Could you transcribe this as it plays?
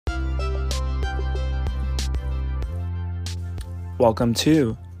Welcome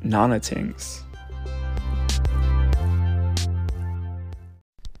to Nana Tings.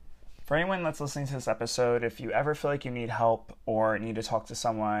 For anyone that's listening to this episode, if you ever feel like you need help or need to talk to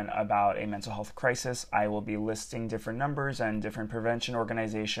someone about a mental health crisis, I will be listing different numbers and different prevention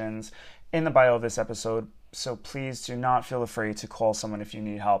organizations in the bio of this episode. So please do not feel afraid to call someone if you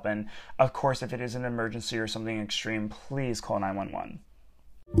need help. And of course, if it is an emergency or something extreme, please call 911.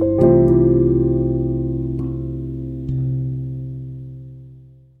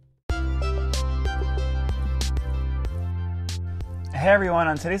 Hey everyone,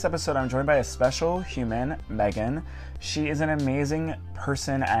 on today's episode I'm joined by a special human, Meghan. She is an amazing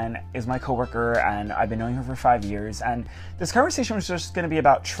person and is my coworker, and I've been knowing her for 5 years, and this conversation was just going to be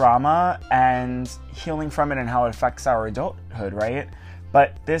about trauma and healing from it and how it affects our adulthood, right?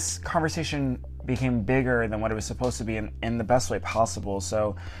 But this conversation became bigger than what it was supposed to be in the best way possible,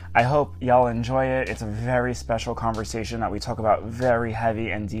 so I hope y'all enjoy it. It's a very special conversation that we talk about very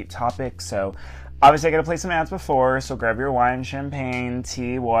heavy and deep topics, so obviously, I gotta play some ads before, so grab your wine, champagne,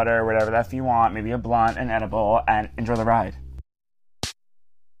 tea, water, whatever the F you want, maybe a blunt, an edible, and enjoy the ride.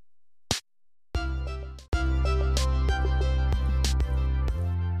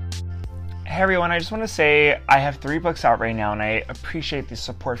 Hey everyone, I just want to say I have 3 books out right now, and I appreciate the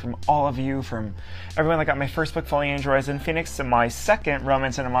support from all of you, from everyone that got my first book, Falling Angel Rise in Phoenix, to my second,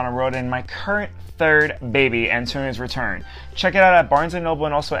 Romance in a Mono Road, and my current third baby, Antonio's Return. Check it out at Barnes & Noble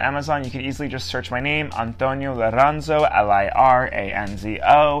and also Amazon. You can easily just search my name, Antonio Liranzo,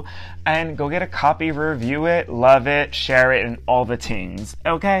 Liranzo, and go get a copy, review it, love it, share it, and all the tings,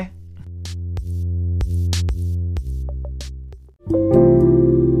 okay?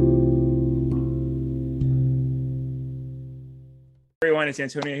 Everyone, it's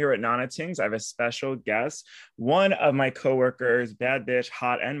Antonio here at Nana Tings. I have a special guest, one of my coworkers, bad bitch,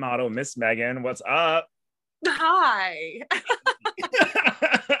 hot and model, Miss Meghan. What's up? Hi. Really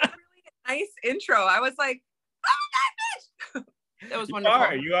nice intro. I was like, oh my God, bitch. That was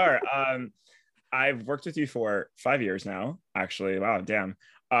wonderful. You are. I've worked with you for 5 years now, actually. Wow, damn.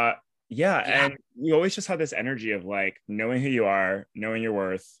 Yeah, and you always just have this energy of like knowing who you are, knowing your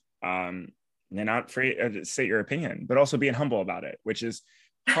worth, and not afraid to state your opinion, but also being humble about it, which is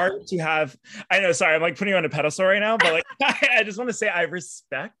hard to have. I know, sorry, I'm like putting you on a pedestal right now, but like, I just want to say I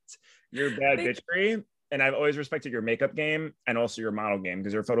respect your bad bitchery, and I've always respected your makeup game and also your model game,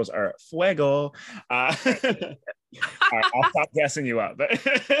 because your photos are fuego. All right, I'll stop gassing you up.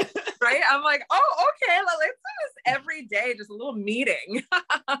 Right? I'm like, oh, okay, let's do this every day, just a little meeting.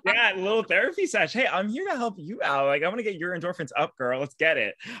 Yeah, a little therapy session. Hey, I'm here to help you out. Like, I want to get your endorphins up, girl. Let's get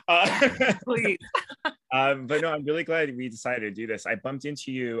it. Please. But no, I'm really glad we decided to do this. I bumped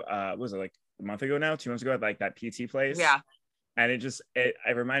into you, what was it, like a month ago now, 2 months ago, at like that PT place? Yeah. And it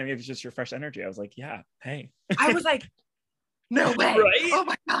reminded me of just your fresh energy. I was like, yeah, hey. I was like, no way. Right? Oh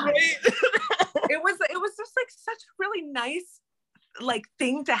my God. Right? It was just like such a really nice like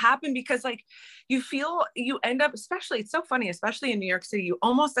thing to happen, because like you end up, especially, it's so funny, especially in New York City, you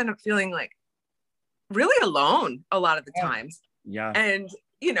almost end up feeling like really alone a lot of the times. Yeah. And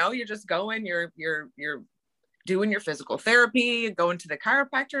you're just going, you're doing your physical therapy, going to the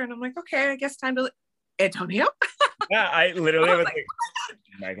chiropractor, and I'm like, okay, I guess time to Antonio. Yeah, I literally was like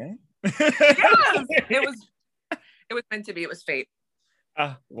Meghan. Yes, it was meant to be. It was fate.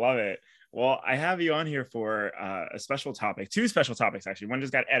 Love it. Well, I have you on here for a special topic, 2 special topics, actually. One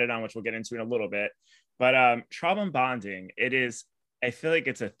just got added on, which we'll get into in a little bit. But trauma bonding, I feel like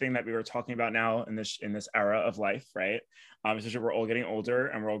it's a thing that we were talking about now in this era of life, right? Especially we're all getting older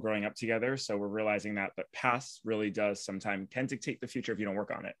and we're all growing up together. So we're realizing that the past really does sometimes can dictate the future if you don't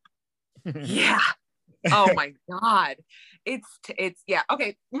work on it. Yeah. Oh my God. It's yeah.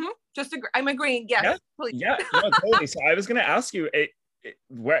 Okay. Mm-hmm. I'm agreeing. Yes. Yeah. Please. Yeah. No, totally. So I was going to ask you,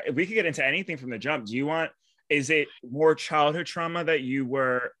 where we could get into anything from the jump. Is it more childhood trauma that you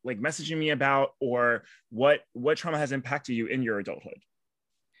were like messaging me about, or what trauma has impacted you in your adulthood?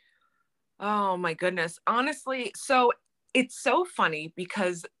 Oh my goodness. Honestly, so it's so funny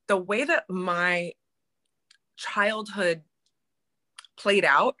because the way that my childhood played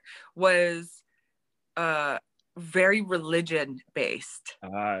out was very religion based.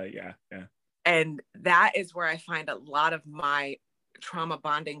 Yeah. And that is where I find a lot of my trauma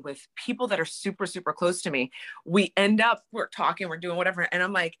bonding with people that are super, super close to me. We're talking, we're doing whatever. And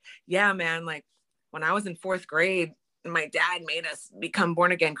I'm like, yeah, man, like when I was in 4th grade, my dad made us become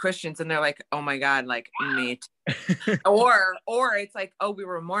born again Christians. And they're like, oh my God, like me. or it's like, oh, we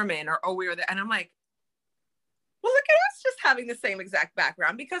were Mormon, or, oh, we were there. And I'm like, well, look at us just having the same exact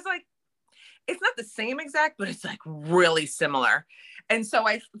background, because like, it's not the same exact, but it's like really similar. And so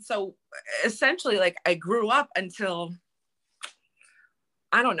essentially like I grew up until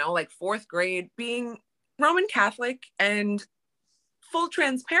I don't know, like fourth grade, being Roman Catholic, and full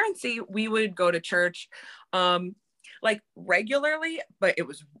transparency, we would go to church like regularly, but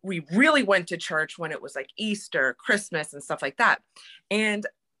we really went to church when it was like Easter, Christmas, and stuff like that. And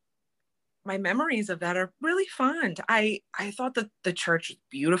my memories of that are really fond. I thought that the church was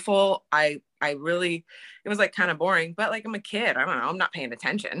beautiful. I really, it was like kind of boring, but like I'm a kid. I don't know. I'm not paying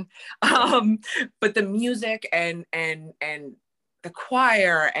attention. But the music and the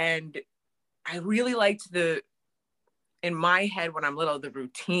choir, and I really liked in my head when I'm little, the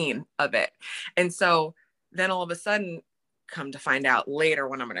routine of it. And so then all of a sudden, come to find out later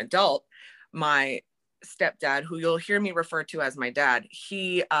when I'm an adult, my stepdad, who you'll hear me refer to as my dad,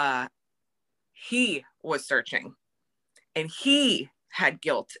 he was searching, and he had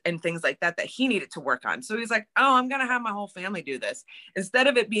guilt and things like that he needed to work on. So he's like, oh, I'm going to have my whole family do this instead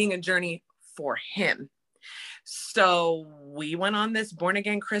of it being a journey for him. So we went on this born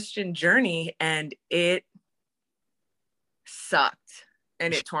again Christian journey, and it sucked,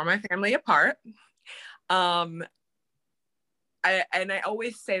 and it tore my family apart. I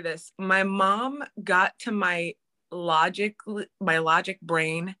always say this, my mom got to my logic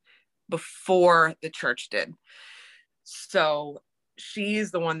brain before the church did. So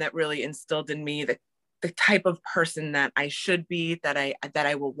she's the one that really instilled in me the type of person that I should be, that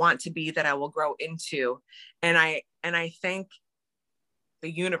I will want to be, that I will grow into. And I thank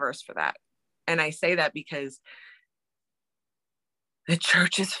the universe for that. And I say that because the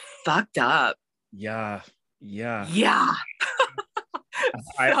church is fucked up. Yeah.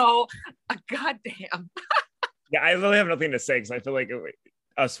 So, goddamn. Yeah, I really have nothing to say, because I feel like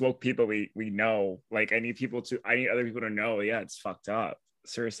us woke people, we know. Like, I need other people to know. Yeah, it's fucked up.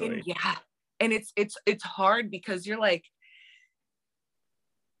 Seriously. And it's hard, because you're like,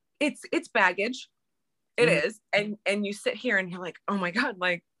 it's baggage. It is, and you sit here and you're like, oh my God,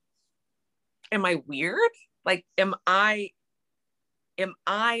 like, am I weird? Like, am I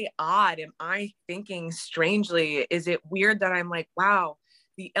odd? Am I thinking strangely? Is it weird that I'm like, wow,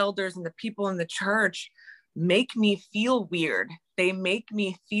 the elders and the people in the church make me feel weird. They make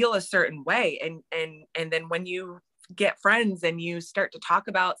me feel a certain way. And then when you get friends and you start to talk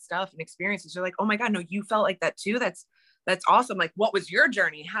about stuff and experiences, you're like, oh my God, no, you felt like that too. That's awesome. Like, what was your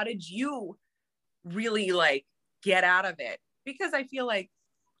journey? How did you really like get out of it? Because I feel like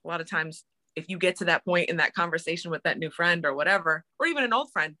a lot of times, if you get to that point in that conversation with that new friend or whatever, or even an old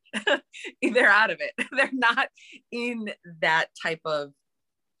friend, they're out of it. They're not in that type of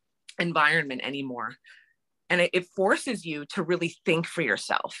environment anymore. And it forces you to really think for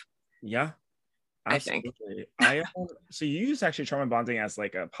yourself. Yeah, absolutely. I think. So you use actually trauma bonding as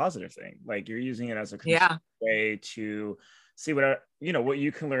like a positive thing. Like, you're using it as a way to see what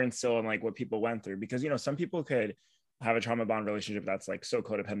you can learn still, and like what people went through. Because, some people could have a trauma bond relationship that's like so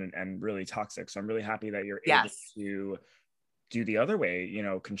codependent and really toxic. So I'm really happy that you're able to do the other way,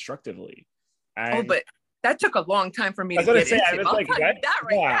 constructively. And but that took a long time for me to get into. I'll tell you that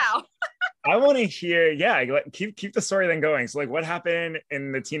right now. I want to hear, keep the story then going. So like, what happened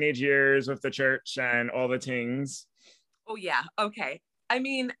in the teenage years with the church and all the things? Oh yeah. Okay. I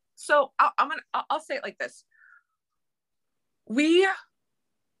mean, so I'll say it like this.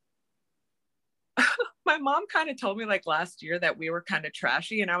 My mom kind of told me like last year that we were kind of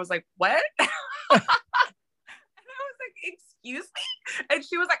trashy, and I was like, what? And I was like, excuse me? And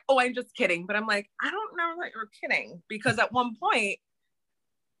she was like, oh, I'm just kidding. But I'm like, I don't know that you're kidding, because at one point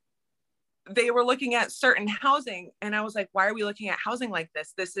they were looking at certain housing, and I was like, why are we looking at housing like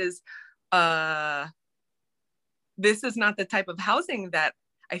this? This is not the type of housing that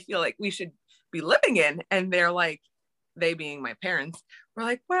I feel like we should be living in. And they're like, they being my parents, were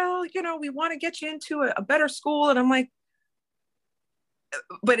like, well, we want to get you into a better school. And I'm like,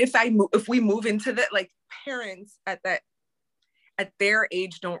 but if we move into that, like, parents at their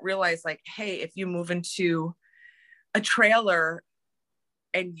age don't realize, like, hey, if you move into a trailer,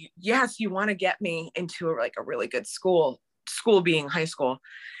 and yes, you want to get me into a really good school being high school,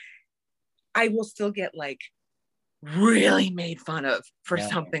 I will still get like really made fun of for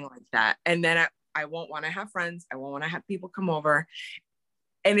something like that. And then I won't want to have friends. I won't want to have people come over.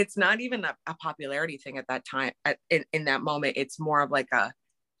 And it's not even a popularity thing at that time. In that moment, it's more of like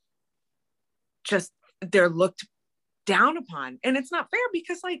they're looked down upon. And it's not fair,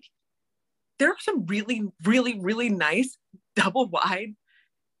 because like, there are some really, really, really nice double wide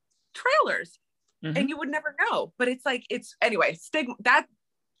trailers, and you would never know. But it's like, anyway, stigma, that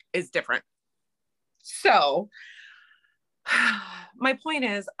is different. So my point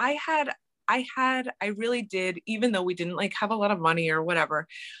is, I really did, even though we didn't like have a lot of money or whatever,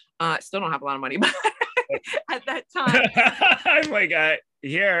 still don't have a lot of money, but at that time, I'm like,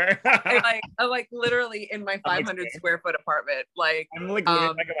 here. I'm like literally in my 500 square foot apartment. Like, I'm like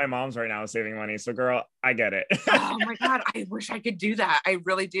living back at my mom's right now, saving money. So, girl, I get it. Oh my God, I wish I could do that. I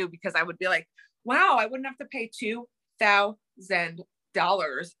really do, because I would be like, wow, I wouldn't have to pay $2,000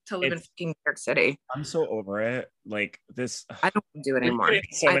 to live in fucking New York City. I'm so over it. Like this, I don't want to do it anymore.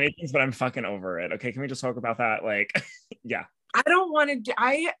 So many things, but I'm fucking over it. Okay, can we just talk about that? Like, yeah. I don't want to do.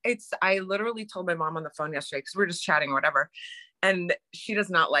 I literally told my mom on the phone yesterday, because we were just chatting or whatever, and she does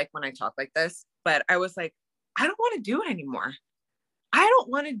not like when I talk like this. But I was like, I don't want to do it anymore. I don't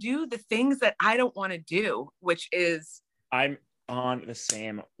want to do the things that I don't want to do, which is I'm on the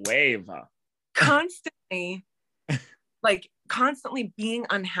same wave. Constantly being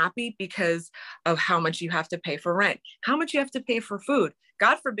unhappy because of how much you have to pay for rent, how much you have to pay for food.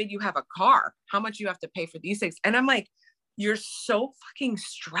 God forbid you have a car, how much you have to pay for these things. And I'm like, you're so fucking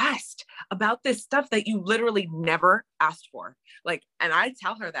stressed about this stuff that you literally never asked for. Like, and I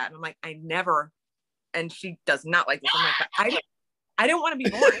tell her that, and I'm like, I never, and she does not like this. I'm like, I don't want to be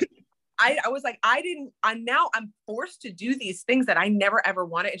born. I was like, now I'm forced to do these things that I never ever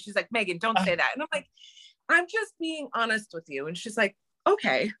wanted. And she's like, Megan, don't say that. And I'm like, I'm just being honest with you. And she's like,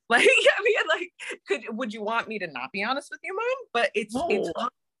 okay. Like, I mean, like, would you want me to not be honest with you, Mom? But it's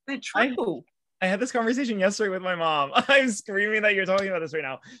true. I had this conversation yesterday with my mom. I'm screaming that you're talking about this right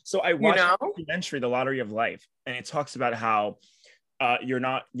now. So I watched a documentary, The Lottery of Life, and it talks about how you're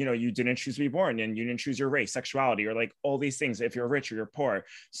not, you didn't choose to be born, and you didn't choose your race, sexuality, or like all these things, if you're rich or you're poor.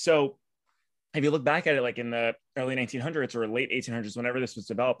 So if you look back at it, like in the early 1900s or late 1800s, whenever this was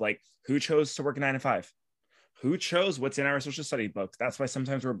developed, like who chose to work a 9 to 5? Who chose what's in our social study books? That's why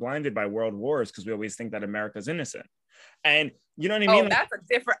sometimes we're blinded by world wars, because we always think that America's innocent. And you know what I mean? Oh, that's a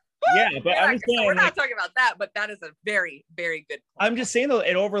different. Yeah, but I'm just saying, we're not talking about that, but that is a very, very good point. I'm just saying, though,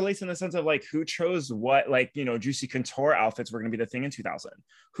 it all relates in the sense of like who chose what, like, Juicy Couture outfits were going to be the thing in 2000.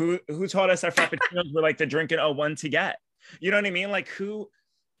 Who taught us that frappuccinos were like the drink in 01 to get? You know what I mean? Like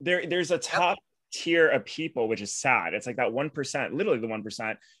there's a top tier of people, which is sad. It's like that 1%, literally the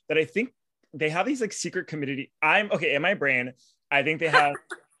 1%, that I think they have these like secret committee. In my brain, I think they have.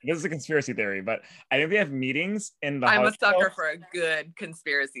 This is a conspiracy theory, but I think they have meetings in the. I'm a sucker for a good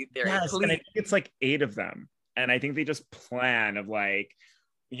conspiracy theory. Yes, and I think it's like 8 of them, and I think they just plan of like,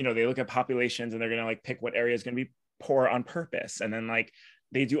 they look at populations and they're gonna like pick what area is gonna be poor on purpose, and then like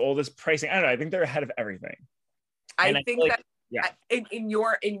they do all this pricing. I don't know. I think they're ahead of everything. I think that. Yeah.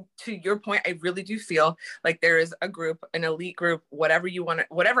 To your point, I really do feel like there is a group, an elite group, whatever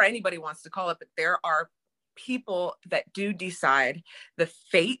anybody wants to call it, but there are people that do decide the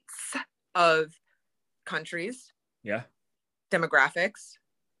fates of countries, demographics,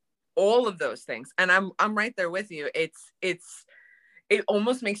 all of those things. And I'm right there with you. It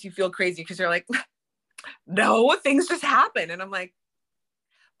almost makes you feel crazy, because you're like, no, things just happen. And I'm like,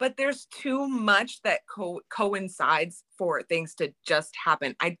 but there's too much that coincides for things to just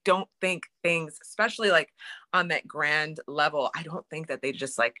happen. I don't think things, especially like on that grand level, I don't think that they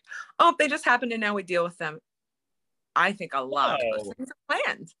just like, oh, they just happened and now we deal with them. I think a lot of those things are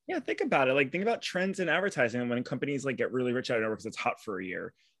planned. Yeah, think about it. Like, think about trends in advertising, and when companies like get really rich out of nowhere because it's hot for a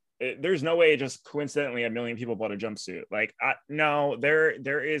year. There's no way just coincidentally 1 million people bought a jumpsuit. Like, no, there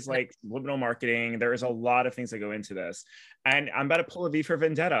is like subliminal marketing. There is a lot of things that go into this. And I'm about to pull a V for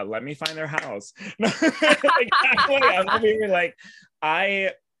Vendetta. Let me find their house.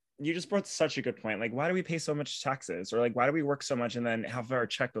 You just brought such a good point. Like, why do we pay so much taxes? Or like, why do we work so much and then half of our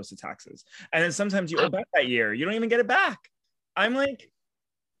check goes to taxes? And then sometimes you owe back that year. You don't even get it back. I'm like,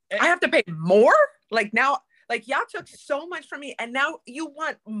 I have to pay more? Like now, like y'all took so much from me and now you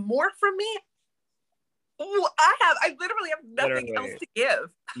want more from me? Ooh, I literally have nothing else to give.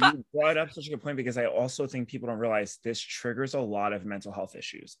 You brought up such a good point, because I also think people don't realize this triggers a lot of mental health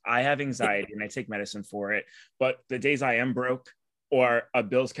issues. I have anxiety and I take medicine for it, but the days I am broke, or a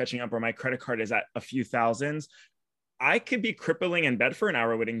bill's catching up, or my credit card is at a few thousands, I could be crippling in bed for an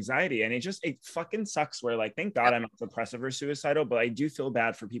hour with anxiety. And it fucking sucks where like, thank God I'm not depressive or suicidal, but I do feel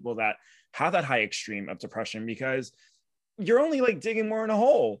bad for people that have that high extreme of depression, because you're only like digging more in a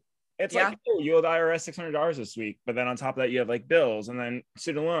hole. It's like, oh, you owe the IRS $600 this week, but then on top of that, you have like bills and then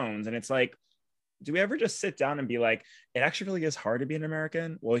student loans. And it's like, do we ever just sit down and be like, it actually really is hard to be an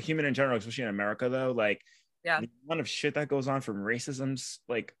American? Well, human in general, especially in America though, like the amount of shit that goes on, from racism's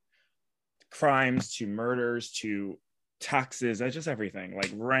like crimes to murders to taxes, that's just everything.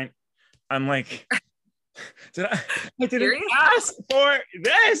 Like rent. I'm like, I didn't ask for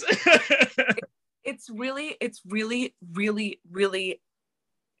this. It's really, really, really, really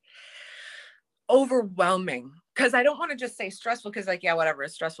overwhelming because I don't want to just say stressful because like, yeah, whatever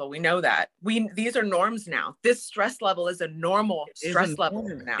is stressful. We know that. These are norms now. This stress level is a normal stress level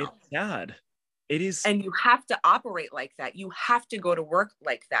now. It's sad. It is. And you have to operate like that. You have to go to work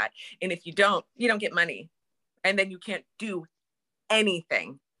like that. And if you don't get money. And then you can't do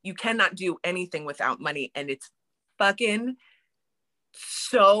anything. You cannot do anything without money. And it's fucking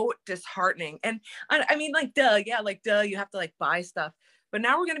so disheartening. And I mean, like, duh, you have to like buy stuff. But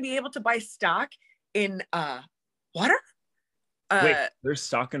now we're going to be able to buy stock in water. Wait, there's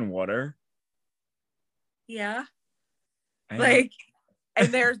stock in water? Yeah. Like, and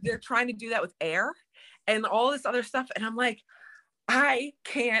they're trying to do that with air and all this other stuff. And I'm like, I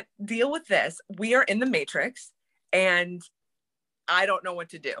can't deal with this. We are in the matrix and I don't know what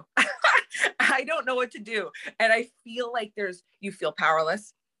to do. I don't know what to do. And I feel like you feel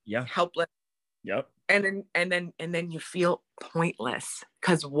powerless, helpless. Yep. And then you feel pointless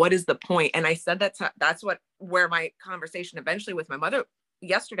because what is the point? And I said that's where my conversation eventually with my mother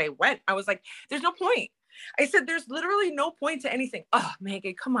yesterday went. I was like, there's no point. I said, there's literally no point to anything. Oh,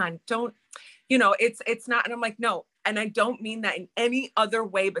 Meghan, come on. Don't, it's not. And I'm like, no. And I don't mean that in any other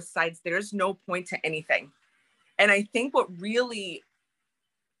way besides there's no point to anything. And I think what really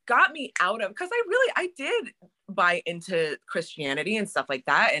got me out of, because I did buy into Christianity and stuff like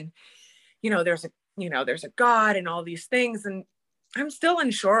that. And, there's a God and all these things. And I'm still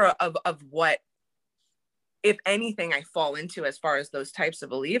unsure of what, if anything, I fall into as far as those types of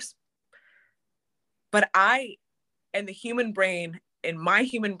beliefs. But my human brain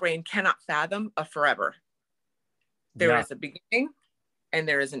cannot fathom a forever. There is a beginning and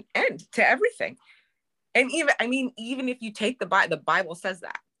there is an end to everything. And even if you take the Bible says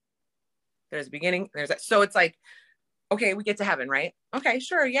that there's a beginning, there's that. So it's like, okay, we get to heaven, right? Okay,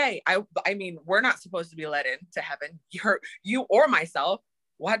 sure. Yay. I mean, we're not supposed to be let into heaven. You or myself,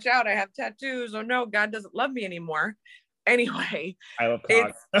 watch out. I have tattoos. Oh no, God doesn't love me anymore. Anyway, I love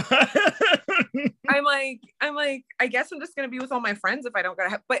cock. I'm like, I guess I'm just going to be with all my friends if I don't go to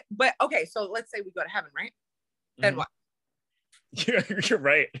heaven. But okay. So let's say we go to heaven, right? Then what? You're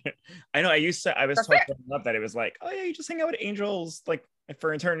right. I know. I was talking about that. It was like, oh yeah, you just hang out with angels like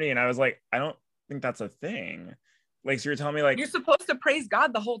for eternity. And I was like, I don't think that's a thing. Like, so you're telling me like you're supposed to praise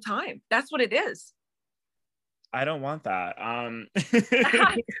God the whole time. That's what it is. I don't want that. Like, wait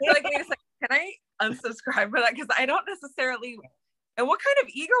a second. Can I unsubscribe for that? Because I don't necessarily. And what kind of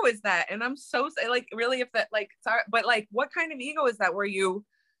ego is that? And I'm so like, really, if that like, sorry, but like, what kind of ego is that where you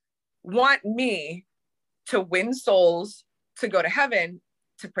want me to win souls to go to heaven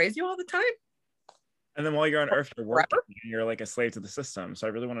to praise you all the time? And then while you're on earth, you're working and you're like a slave to the system. So I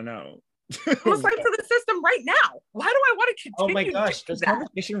really want to know. I'm a slave to the system right now. Why do I want to continue? Oh my gosh, this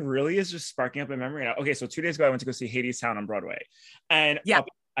conversation really is just sparking up a memory now. Okay, so 2 days ago, I went to go see Hadestown on Broadway. And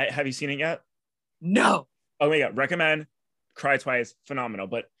have you seen it yet? No. Oh my God, recommend. Cry twice, phenomenal.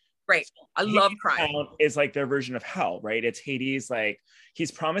 But great. I love crying. Is like their version of hell, right? It's Hades, like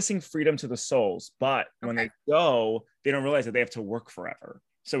he's promising freedom to the souls, but when they go, they don't realize that they have to work forever.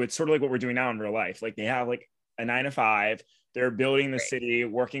 So it's sort of like what we're doing now in real life. Like they have like a 9 to 5, they're building the city,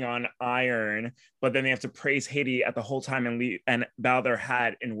 working on iron, but then they have to praise Hades at the whole time and leave and bow their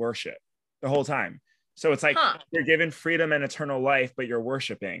head in worship the whole time. So it's like you're given freedom and eternal life, but you're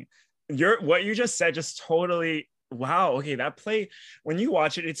worshiping. What you just said just totally. Wow. Okay. That play, when you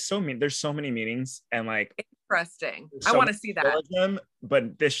watch it, it's so mean. There's so many meanings and like interesting. I want to see that.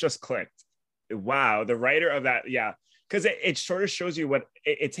 But this just clicked. Wow. The writer of that. Yeah. Because it sort of shows you what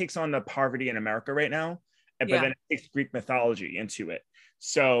it takes on the poverty in America right now. But then it takes Greek mythology into it.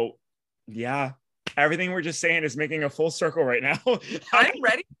 So yeah, everything we're just saying is making a full circle right now. I'm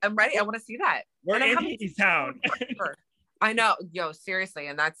ready. I want to see that. We're in Hadestown. I know. Yo, seriously.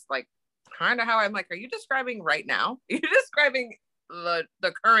 And that's like, kind of how I'm like, are you describing right now? Are you describing the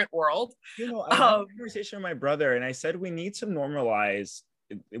current world? I had a conversation with my brother and I said, we need to normalize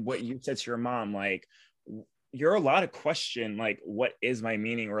what you said to your mom. Like, you're allowed to question, like, what is my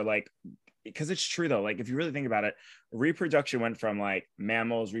meaning? Or like, because it's true though. Like, if you really think about it, reproduction went from like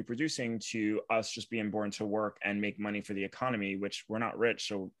mammals reproducing to us just being born to work and make money for the economy, which we're not rich.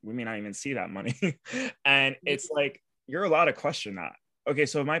 So we may not even see that money. And it's like, you're allowed to question that. Okay,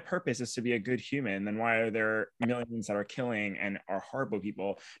 so if my purpose is to be a good human, then why are there millions that are killing and are horrible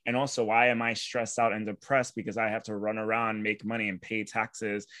people? And also, why am I stressed out and depressed because I have to run around, make money and pay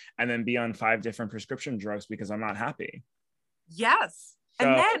taxes and then be on 5 different prescription drugs because I'm not happy? Yes. So,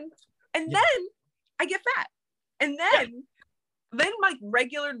 and then I get fat. And then like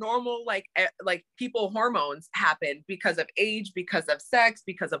regular normal like people hormones happen because of age, because of sex,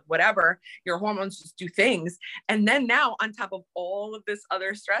 because of whatever. Your hormones just do things. And then now on top of all of this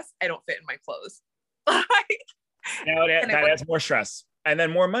other stress, I don't fit in my clothes. Now And that adds more stress. And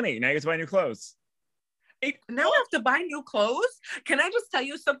then more money. Now you get to buy new clothes. now I have to buy new clothes. Can I just tell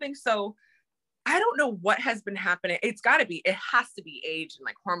you something? So I don't know what has been happening. It has to be age and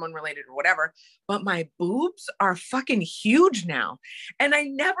like hormone related or whatever. But my boobs are fucking huge now. And I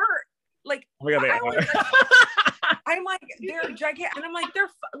never like, Oh my God, I always like, I'm like, they're gigantic. And I'm like, they're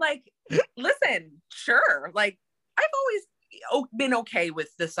like, listen, sure. Like, I've always been okay with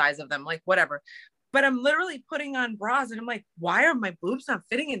the size of them, like, whatever. But I'm literally putting on bras and I'm like, why are my boobs not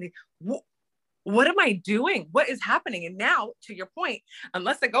fitting in the, what am I doing? What is happening? And now, to your point,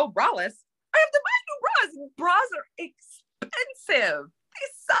 unless I go braless, I have to buy new bras. Bras are expensive. They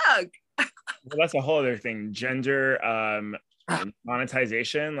suck. well, that's a whole other thing. Gender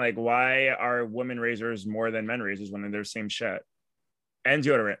monetization. Like, why are women razors more than men razors when they're the same shit? And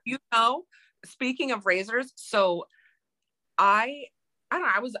deodorant. You know, speaking of razors, so I don't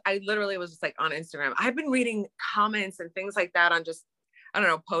know, I literally was just like on Instagram. I've been reading comments and things like that on just, I don't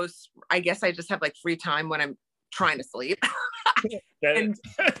know, posts. I guess I just have like free time when I'm trying to sleep. And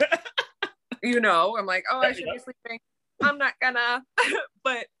I'm like, oh, I should be sleeping. I'm not gonna.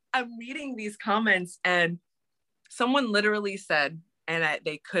 But I'm reading these comments and someone literally said, and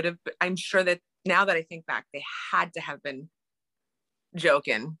they could have, I'm sure that now that I think back, they had to have been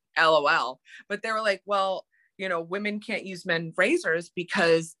joking, LOL. But they were like, well, women can't use men's razors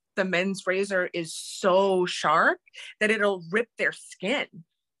because the men's razor is so sharp that it'll rip their skin.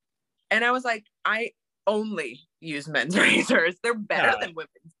 And I was like, I only use men's razors. They're better than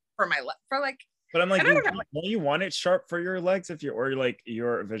women's for like. But I'm like, don't you want it sharp for your legs or like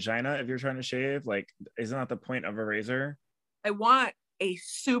your vagina if you're trying to shave? Like, isn't that the point of a razor? I want a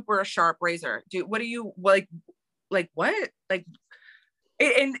super sharp razor. Dude, what do you like? Like what? Like,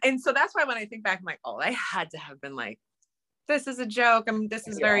 and so that's why when I think back, I'm like, oh, I had to have been like, this is a joke. This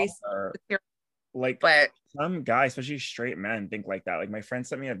is very like, but some guys, especially straight men, think like that. Like, my friend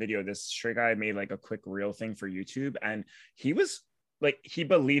sent me a video. This straight guy made like a quick reel thing for YouTube, and he was like, he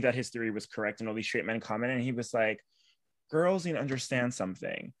believed that his theory was correct, and all these straight men commented, and he was like, girls need to understand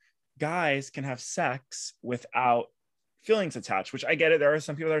something. Guys can have sex without feelings attached, which I get it. There are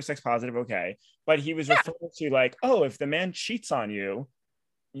some people that are sex positive, okay. But he was referring to like, oh, if the man cheats on you,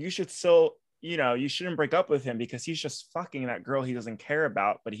 you should still, you shouldn't break up with him because he's just fucking that girl he doesn't care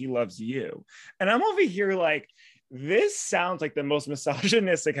about, but he loves you. And I'm over here like, this sounds like the most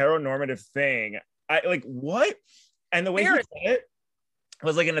misogynistic heteronormative thing. I like, what? And the way he said it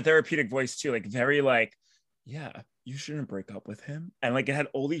was like in a therapeutic voice too, like very like, yeah, you shouldn't break up with him. And like, it had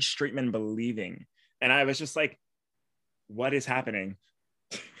all these straight men believing. And I was just like, what is happening?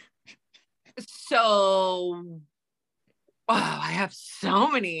 So, I have so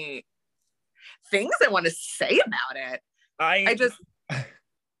many things I want to say about it. I just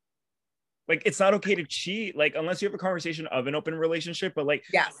like, it's not okay to cheat, like, unless you have a conversation of an open relationship, but like,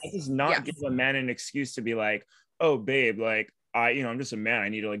 yes, that does not give a man an excuse to be like, oh babe, like, I'm just a man, I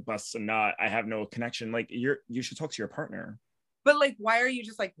need to like bust a nut, I have no connection. Like, you should talk to your partner. But like, why are you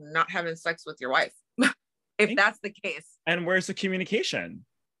just like not having sex with your wife if that's the case? And where's the communication?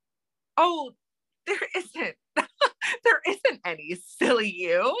 Oh, there isn't. There isn't any, silly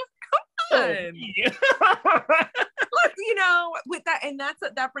you. Come on. Look, with that, and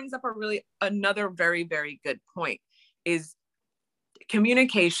that brings up another very, very good point, is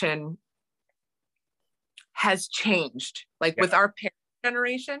communication has changed, like with our parent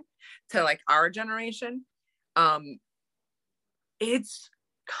generation to like our generation. It's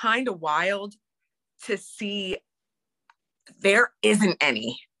kind of wild to see there isn't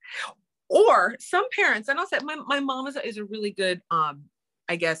any. Or some parents, and I'll say my mom is a really good,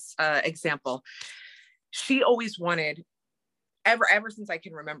 I guess, example. She always wanted, ever since I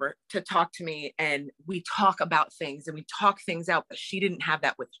can remember, to talk to me, and we talk about things and we talk things out, but she didn't have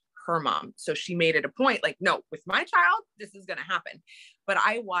that with her mom. So she made it a point, like, no, with my child, this is going to happen. But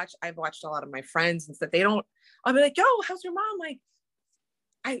I've watched a lot of my friends and stuff. I'll be like, yo, how's your mom? Like,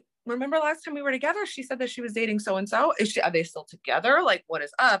 I remember last time we were together, she said that she was dating so-and-so. Are they still together? Like, what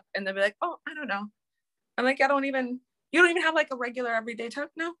is up? And they'll be like, oh, I don't know. I'm like, you don't even have like a regular everyday talk?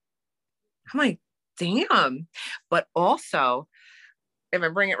 No. I'm like, damn. But also, if I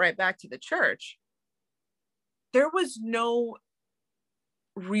bring it right back to the church, there was no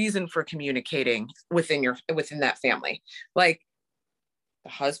reason for communicating within that family. Like, the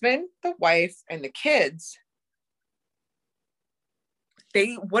husband, the wife, and the kids,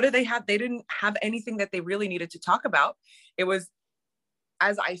 what do they have? They didn't have anything that they really needed to talk about. It was,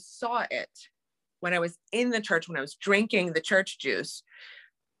 as I saw it, when I was in the church, when I was drinking the church juice,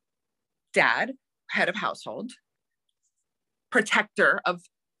 dad, head of household, protector of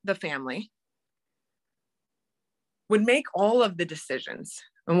the family, would make all of the decisions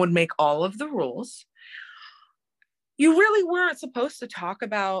and would make all of the rules, you really weren't supposed to talk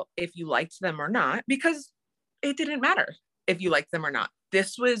about if you liked them or not, because it didn't matter if you liked them or not.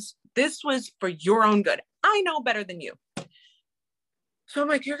 This was for your own good. I know better than you. So I'm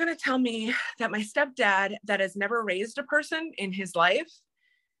like, you're going to tell me that my stepdad, that has never raised a person in his life,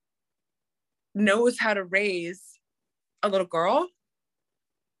 knows how to raise a little girl,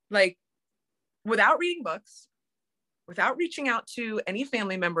 like, without reading books, without reaching out to any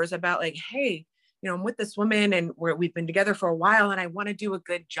family members about, like, hey, I'm with this woman and we've been together for a while and I want to do a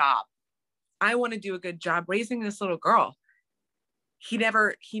good job. I want to do a good job raising this little girl. He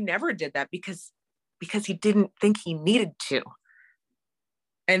never did that because he didn't think he needed to.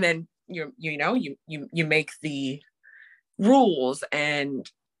 And then you make the rules, and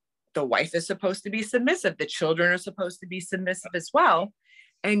the wife is supposed to be submissive. The children are supposed to be submissive as well.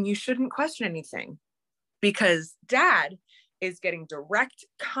 And you shouldn't question anything, because dad is getting direct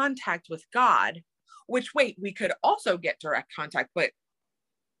contact with God, which, wait, we could also get direct contact, but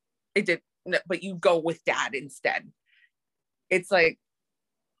you go with dad instead. It's like,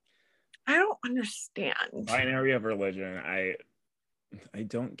 I don't understand. Binary of religion. I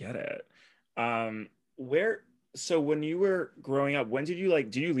don't get it. So when you were growing up, when did you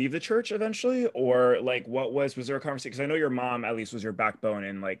leave the church eventually? Or like, was there a conversation? Because I know your mom at least was your backbone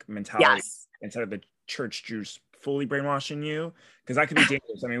and like mentality, yes, instead of the church Jews fully brainwashing you, because that could be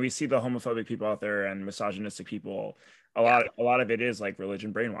dangerous. I mean, we see the homophobic people out there and misogynistic people. A lot of it is like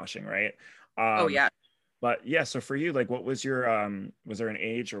religion brainwashing, right? Oh yeah. But yeah, so for you, like, what was your was there an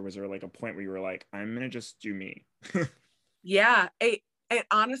age, or was there like a point where you were like, I'm gonna just do me? Yeah, it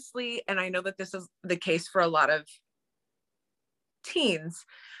honestly, and I know that this is the case for a lot of teens,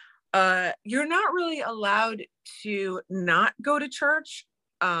 you're not really allowed to not go to church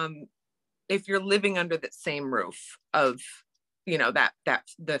if you're living under the same roof of, that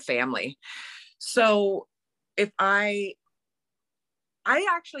the family. So if I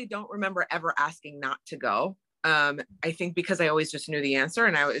actually don't remember ever asking not to go. I think because I always just knew the answer,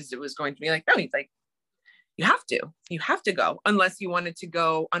 and it was going to be like, no, he's like, you have to go, unless you wanted to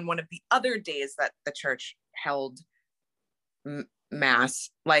go on one of the other days that the church held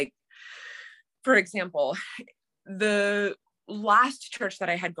mass. Like, for example, the last church that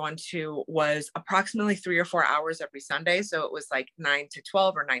I had gone to was approximately 3 or 4 hours every Sunday. So it was like 9 to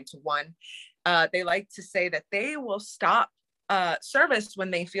 12 or 9 to 1. They like to say that they will stop service when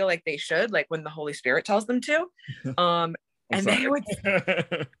they feel like they should, like when the Holy Spirit tells them to. And they would,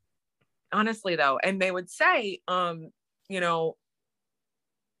 honestly though, and they would say,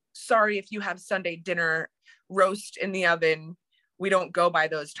 sorry if you have Sunday dinner roast in the oven. We don't go by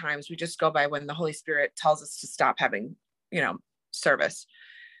those times. We just go by when the Holy Spirit tells us to stop having, service.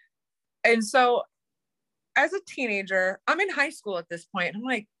 And so as a teenager, I'm in high school at this point. I'm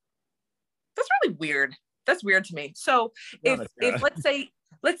like, that's really weird. That's weird to me. So if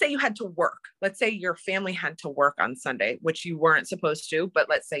let's say you had to work, let's say your family had to work on Sunday, which you weren't supposed to, but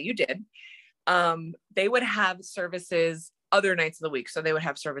let's say you did, they would have services other nights of the week. So they would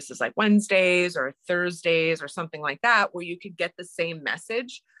have services like Wednesdays or Thursdays or something like that, where you could get the same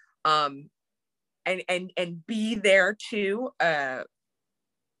message, and be there too,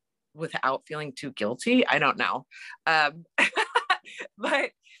 without feeling too guilty. I don't know.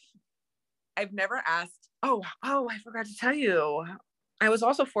 But I've never asked, oh, I forgot to tell you, I was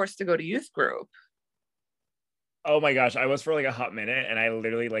also forced to go to youth group. Oh my gosh, I was for like a hot minute, and I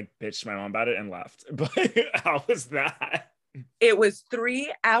literally like bitched my mom about it and left. But how was that? It was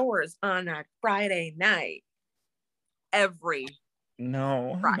 3 hours on a Friday night. Every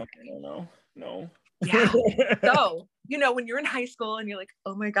no. Yeah. So, when you're in high school and you're like,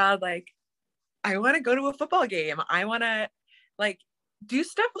 oh my God, like, I want to go to a football game. I want to like do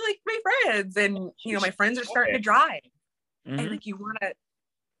stuff with like my friends, and my friends are starting to drive. Mm-hmm. And like you want to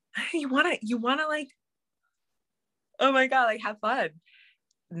like, oh my God, like have fun.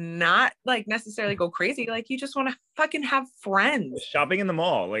 Not like necessarily go crazy. Like you just want to fucking have friends. Shopping in the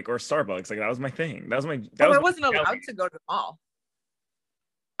mall, like, or Starbucks. Like that was my thing. I wasn't allowed to go to the mall.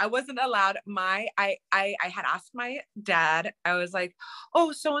 I wasn't allowed. I had asked my dad. I was like,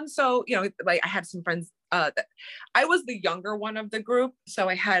 oh, so-and-so, like I had some friends that I was the younger one of the group. So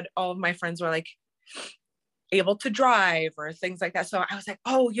I had all of my friends were like able to drive or things like that. So I was like,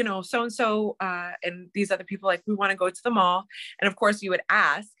 oh, so-and-so, and these other people, like, we want to go to the mall. And of course you would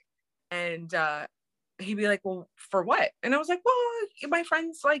ask, and he'd be like, well, for what? And I was like, well, my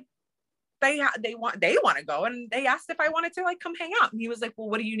friends, like, they want to go, and they asked if I wanted to like come hang out. And he was like, well,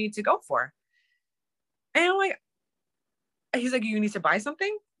 what do you need to go for? And I'm like, he's like, you need to buy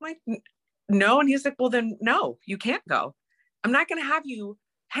something? I'm like, no. And he's like, well, then no, you can't go. I'm not going to have you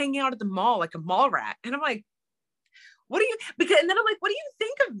hanging out at the mall like a mall rat. And I'm like, what do you, because, and then I'm like, what do you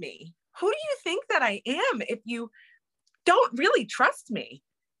think of me? Who do you think that I am if you don't really trust me?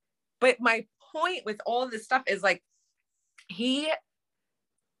 But my point with all of this stuff is like, and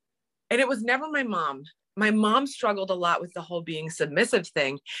it was never my mom. My mom struggled a lot with the whole being submissive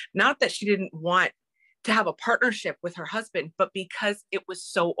thing. Not that she didn't want to have a partnership with her husband, but because it was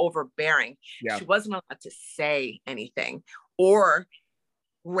so overbearing, Yeah. she wasn't allowed to say anything or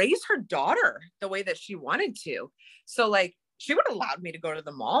raise her daughter the way that she wanted to. So like, she would have allowed me to go to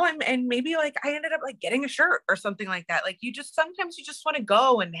the mall and maybe like I ended up like getting a shirt or something like that. Like sometimes you just want to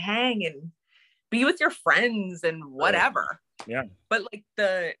go and hang and be with your friends and whatever. Yeah. But like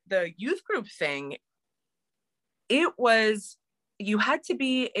the youth group thing, it was, you had to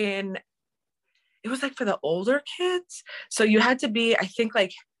be in, it was like for the older kids. So you had to be, I think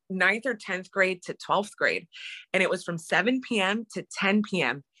like 9th or 10th grade to 12th grade. And it was from 7 p.m. to 10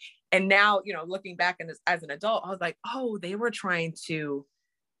 p.m. And now, you know, looking back as an adult, I was like, oh, they were trying to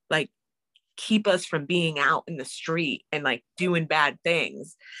like keep us from being out in the street and like doing bad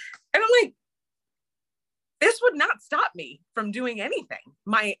things. And I'm like, this would not stop me from doing anything.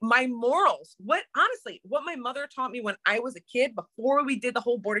 My morals, what my mother taught me when I was a kid, before we did the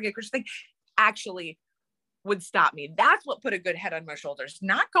whole born again Christian thing, actually would stop me. That's what put a good head on my shoulders,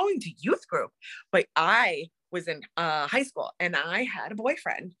 not going to youth group. But I was in high school and I had a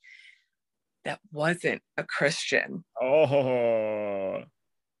boyfriend that wasn't a Christian. Oh.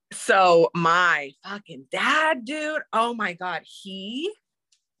 So my fucking dad, dude, oh my God, he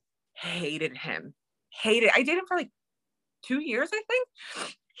hated him. I dated him for like 2 years, I think.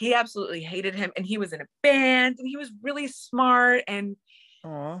 He absolutely hated him. And he was in a band and he was really smart. And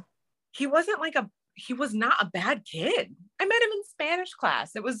Aww. he was not a bad kid. I met him in Spanish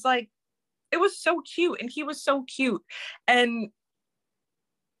class. It was so cute. And he was so cute. And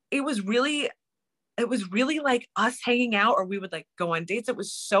it was really like us hanging out, or we would like go on dates. It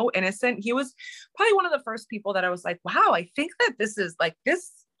was so innocent. He was probably one of the first people that I was like, wow, I think that this is I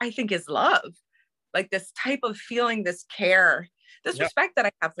think is love. Like this type of feeling, this care, this respect that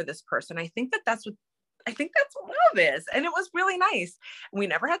I have for this person. I think that's what love is. And it was really nice. We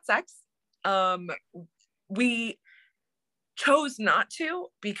never had sex. We chose not to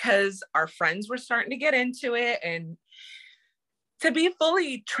because our friends were starting to get into it. And to be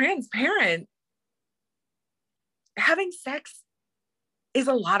fully transparent, having sex is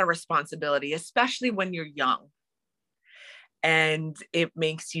a lot of responsibility, especially when you're young. And it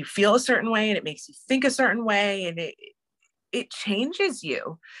makes you feel a certain way and it makes you think a certain way, and it changes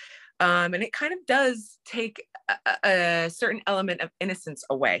you. And it kind of does take a certain element of innocence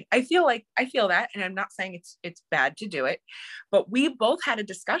away. I feel that, and I'm not saying it's bad to do it, but we both had a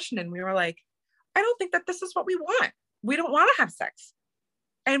discussion and we were like, I don't think that this is what we want. We don't want to have sex.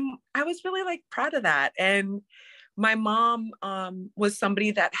 And I was really like proud of that. And my mom was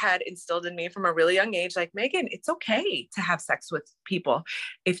somebody that had instilled in me from a really young age, like, Megan, it's okay to have sex with people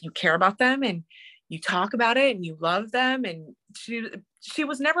if you care about them and you talk about it and you love them. And she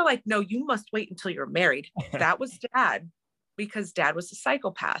was never like, no, you must wait until you're married. That was dad, because dad was a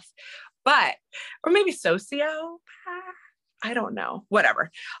psychopath, or maybe sociopath. I don't know,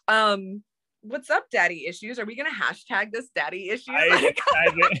 whatever. What's up, daddy issues? Are we going to hashtag this daddy issues?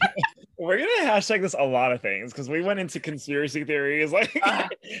 We're going to hashtag this a lot of things, because we went into conspiracy theories. Like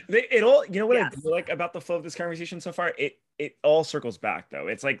it all, you know what? Yes. I do like about the flow of this conversation so far? It all circles back though.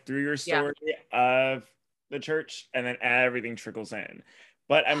 It's like through your story of the church, and then everything trickles in.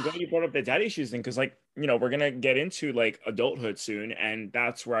 But I'm glad you brought up the daddy issues thing, because like, you know, we're going to get into like adulthood soon. And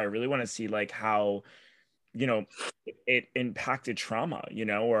that's where I really want to see like how, you know, it impacted trauma, you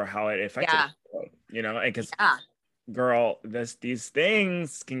know, or how it affected, you know, because girl, these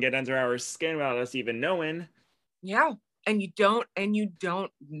things can get under our skin without us even knowing. Yeah. And you don't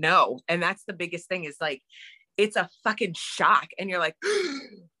know. And that's the biggest thing, is like, it's a fucking shock. And you're like,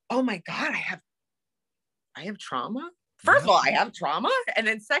 oh my God, I have trauma. First of all, I have trauma. And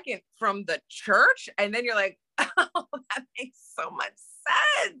then second, from the church. And then you're like, oh, that makes so much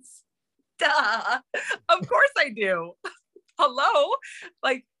sense. Duh. Of course I do. Hello?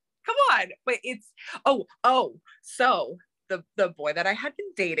 Like, come on. But it's so the boy that I had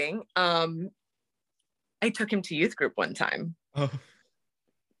been dating, I took him to youth group one time. Oh.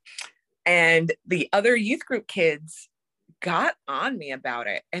 And the other youth group kids got on me about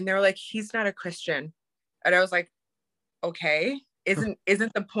it. And they're like, he's not a Christian. And I was like, okay, isn't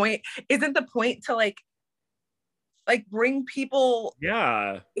the point to like bring people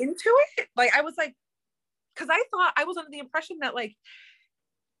into it? Like, I was like, because I thought I was under the impression that like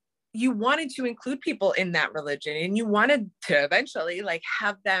you wanted to include people in that religion and you wanted to eventually like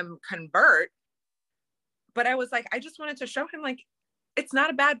have them convert. But I was like, I just wanted to show him like, it's not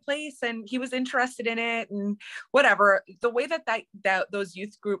a bad place. And he was interested in it and whatever. The way that those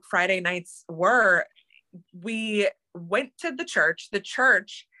youth group Friday nights were, we went to the church,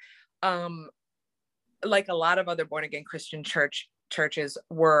 like a lot of other born again Christian churches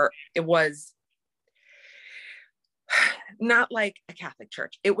it was not like a Catholic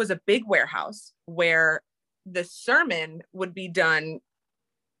church. It was a big warehouse where the sermon would be done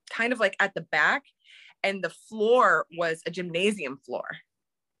kind of like at the back, and the floor was a gymnasium floor.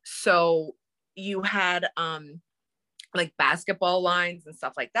 So you had like basketball lines and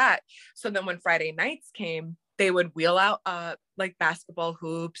stuff like that. So then when Friday nights came, they would wheel out like basketball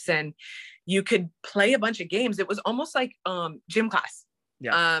hoops and you could play a bunch of games. It was almost like gym class.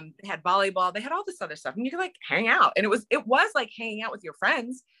 Yeah. They had volleyball, they had all this other stuff, and you could like hang out. And it was like hanging out with your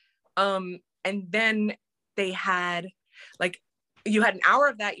friends. And then they had like, you had an hour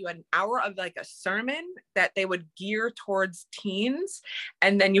of that. You had an hour of like a sermon that they would gear towards teens.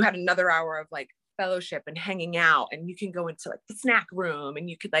 And then you had another hour of like fellowship and hanging out. And you can go into like the snack room and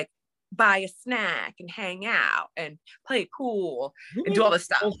you could like buy a snack and hang out and play pool and do all this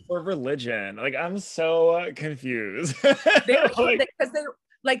stuff. For religion. Like, I'm so confused. They're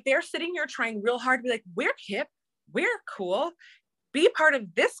sitting here trying real hard to be like, we're hip, we're cool, be part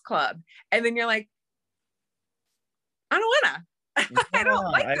of this club. And then you're like, I don't wanna. I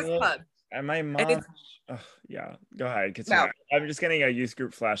don't like this club. And my mom, yeah, go ahead. No. I'm just getting a youth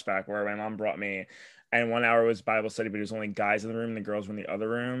group flashback where my mom brought me, and 1 hour was Bible study, but it was only guys in the room and the girls were in the other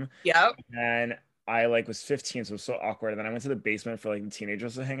room. Yep. And I like was 15, so it was so awkward. And then I went to the basement for like the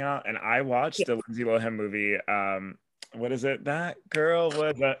teenagers to hang out, and I watched the Lindsay Lohan movie. What is it? That girl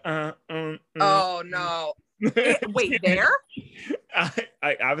was oh no. Wait, there?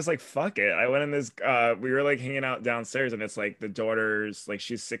 I was like, fuck it. I went in this we were like hanging out downstairs, and it's like the daughter's, like,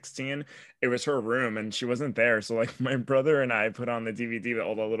 she's 16. It was her room and she wasn't there, so like my brother and I put on the DVD with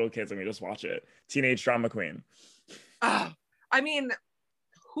all the little kids and we just watch it. Teenage drama queen. Oh, I mean,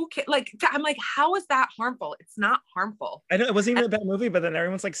 who can, like, I'm like, how is that harmful? It's not harmful. I know it wasn't even a bad movie, but then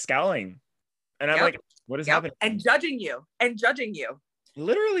everyone's like scowling and I'm like, what is happening? And judging you.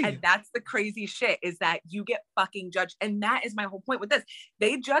 Literally. And that's the crazy shit, is that you get fucking judged. And that is my whole point with this.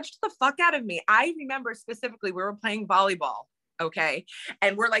 They judged the fuck out of me. I remember specifically, we were playing volleyball. Okay.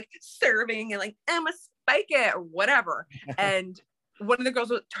 And we're like serving and like, Emma, spike it or whatever. And one of the girls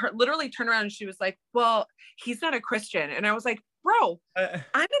would literally turn around and she was like, well, he's not a Christian. And I was like, bro, I'm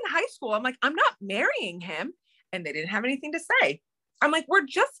in high school. I'm like, I'm not marrying him. And they didn't have anything to say. I'm like, we're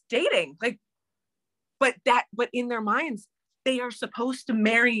just dating. Like, but in their minds, they are supposed to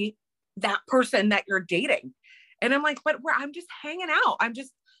marry that person that you're dating. And I'm like, but I'm just hanging out.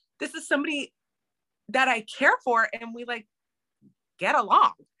 This is somebody that I care for, and we like get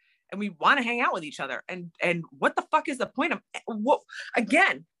along and we want to hang out with each other. And what the fuck is the point of what,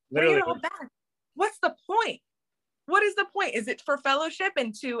 again, bring it all back. What's the point? What is the point? Is it for fellowship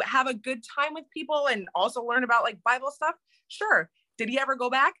and to have a good time with people and also learn about like Bible stuff? Sure. Did he ever go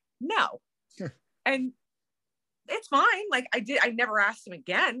back? No. And it's fine. Like I never asked him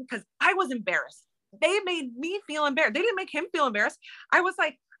again because I was embarrassed. They made me feel embarrassed. They didn't make him feel embarrassed. I was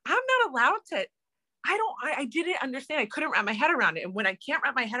like, I'm not allowed to. I didn't understand. I couldn't wrap my head around it. And when I can't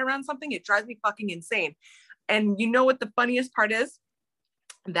wrap my head around something, it drives me fucking insane. And you know what the funniest part is?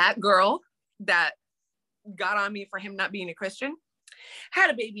 That girl that got on me for him not being a Christian had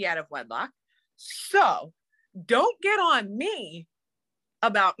a baby out of wedlock. So don't get on me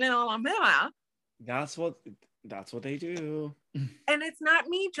about That's what they do. And it's not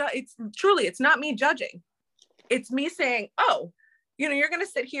me. It's not me judging. It's me saying, oh, you're going to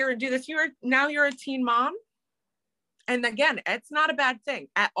sit here and do this. Now you're a teen mom. And again, it's not a bad thing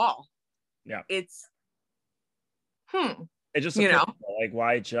at all. Yeah. It's, It's just, like,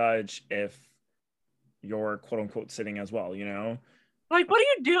 why judge if you're quote unquote sitting as well, Like, what do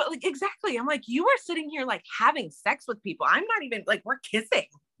you do? Like, exactly. I'm like, you are sitting here like having sex with people. I'm not even like, we're kissing.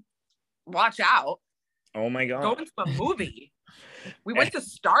 Watch out. Oh my God. Going to a movie. We went to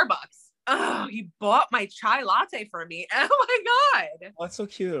Starbucks. Oh, he bought my chai latte for me. Oh my God. Oh, that's so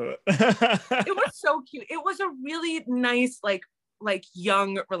cute. It was so cute. It was a really nice, like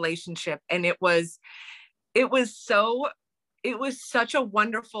young relationship. And it was such a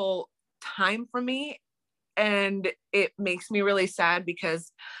wonderful time for me. And it makes me really sad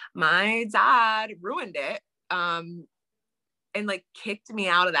because my dad ruined it. And like kicked me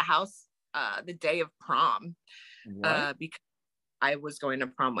out of the house the day of prom because I was going to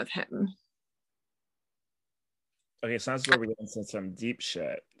prom with him. Okay, so that's where we get into some deep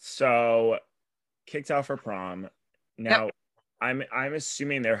shit. So kicked out for prom. Yep. Now, I'm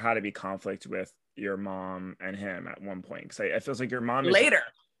assuming there had to be conflict with your mom and him at one point because I feels like your mom is Later.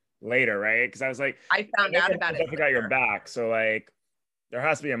 later, right? Because I was like, I found out about it definitely got your later. back, so like there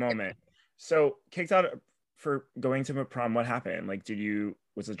has to be a moment. So kicked out for going to prom. What happened? Like,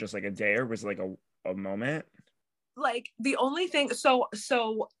 was it just like a day or was it like a moment? Like the only thing, so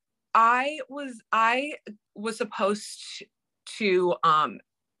I was supposed to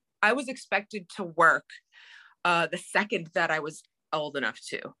I was expected to work the second that I was old enough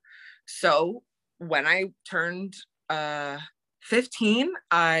to. So when I turned 15,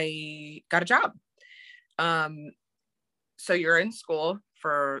 I got a job. Um, so you're in school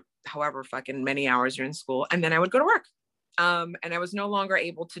for however fucking many hours you're in school, and then I would go to work. And I was no longer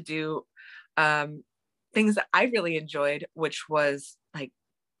able to do um, things that I really enjoyed, which was like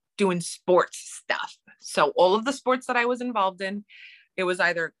doing sports stuff. So all of the sports that I was involved in, it was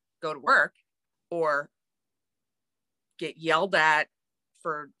either go to work or get yelled at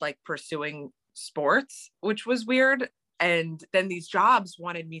for like pursuing sports, which was weird. And then these jobs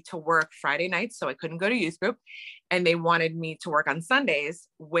wanted me to work Friday nights, so I couldn't go to youth group. And they wanted me to work on Sundays,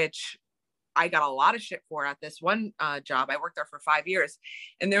 which I got a lot of shit for at this one job. I worked there for 5 years.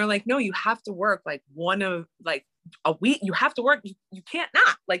 And they're like, no, you have to work like one of like a week. You have to work. You can't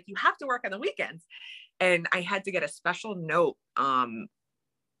not. Like, you have to work on the weekends. And I had to get a special note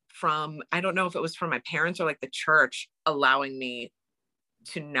from, I don't know if it was from my parents or like the church, allowing me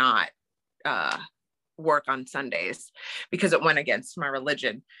to not uh, work on Sundays because it went against my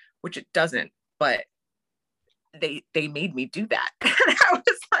religion, which it doesn't, but they made me do that. And I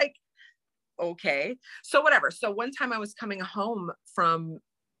was like, okay, so whatever. So one time I was coming home from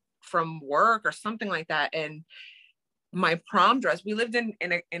work or something like that, and my prom dress, we lived in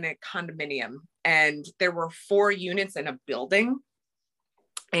a condominium, and there were 4 units in a building.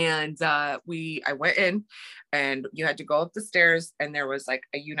 And I went in, and you had to go up the stairs, and there was like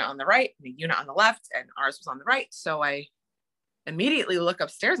a unit on the right and a unit on the left, and ours was on the right. So I immediately look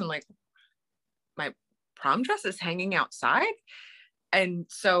upstairs and like, my prom dress is hanging outside. And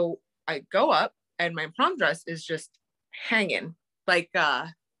so I go up, and my prom dress is just hanging like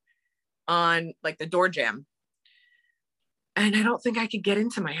on like the door jamb. And I don't think I could get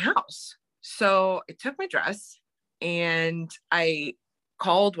into my house. So I took my dress and I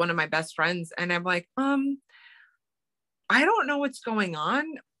called one of my best friends, and I'm like, I don't know what's going on,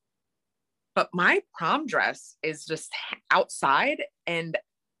 but my prom dress is just outside and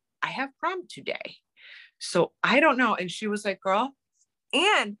I have prom today. So I don't know. And she was like, girl,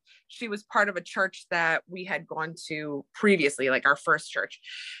 and she was part of a church that we had gone to previously, like our first church.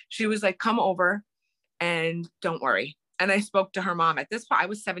 She was like, come over and don't worry. And I spoke to her mom. At this point, I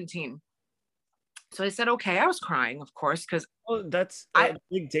was 17. So I said, okay. I was crying, of course, because Well, that's I, a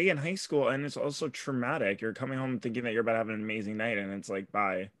big day in high school, and it's also traumatic. You're coming home thinking that you're about to have an amazing night, and it's like,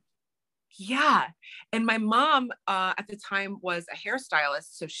 bye. yeah. And my mom at the time was a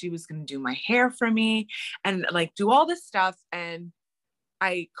hairstylist. So she was going to do my hair for me and like do all this stuff. And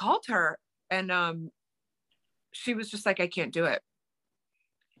I called her, and she was just like, I can't do it.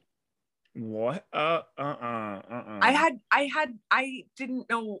 What? I didn't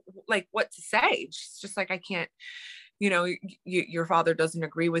know like what to say. She's just like, I can't, your father doesn't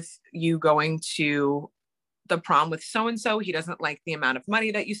agree with you going to the prom with so and so. He doesn't like the amount of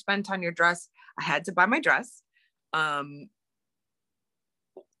money that you spent on your dress. I had to buy my dress,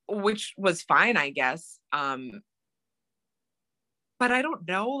 which was fine, I guess. But I don't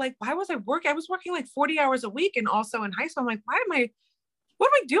know, like, why was I working? I was working like 40 hours a week, and also in high school. I'm like, what am I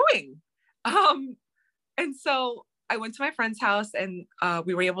doing? And so I went to my friend's house, and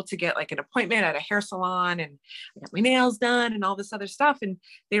we were able to get like an appointment at a hair salon, and I got my nails done and all this other stuff. And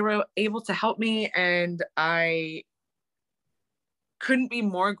they were able to help me, and I couldn't be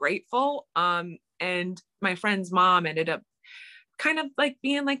more grateful. And my friend's mom ended up kind of like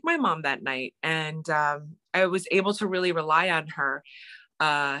being like my mom that night. And I was able to really rely on her.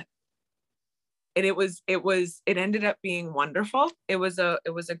 Uh, and it ended up being wonderful. It was a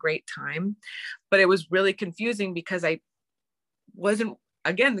great time, but it was really confusing because I wasn't,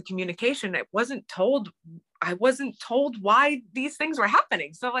 again, the communication, I wasn't told why these things were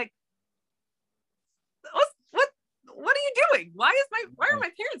happening. So like, what what are you doing? Why are my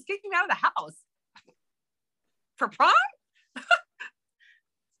parents kicking me out of the house for prom?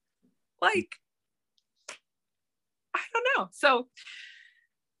 Like, I don't know. So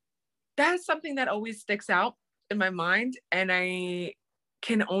that's something that always sticks out in my mind. And I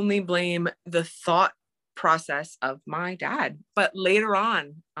can only blame the thought process of my dad. But later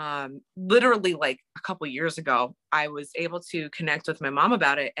on, literally like a couple years ago, I was able to connect with my mom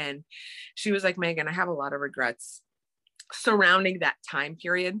about it. And she was like, Megan, I have a lot of regrets surrounding that time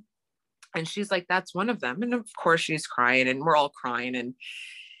period. And she's like, that's one of them. And of course she's crying and we're all crying. And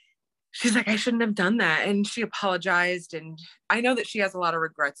she's like, I shouldn't have done that. And she apologized. And I know that she has a lot of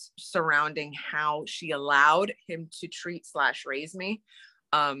regrets surrounding how she allowed him to treat / raise me.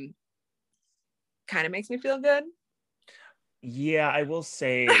 Kind of makes me feel good. Yeah, I will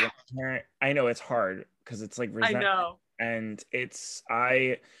say, I know it's hard because it's like I resentment, know. and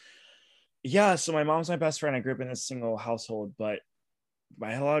yeah. So my mom's my best friend. I grew up in a single household, but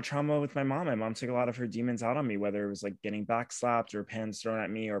I had a lot of trauma with my mom. My mom took a lot of her demons out on me, whether it was like getting backslapped or pans thrown at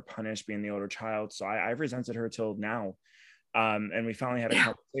me or punished being the older child. So I've resented her till now. And we finally had a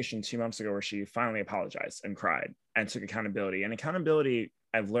conversation 2 months ago where she finally apologized and cried and took accountability. And accountability,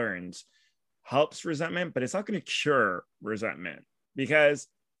 I've learned, helps resentment, but it's not going to cure resentment because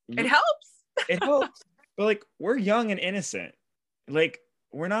it helps. It helps. But like, we're young and innocent. Like,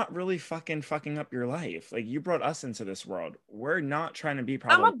 we're not really fucking up your life. Like, you brought us into this world. We're not trying to be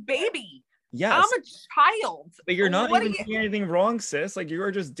I'm a baby. Yes. I'm a child. But you're not even doing anything wrong, sis. Like, you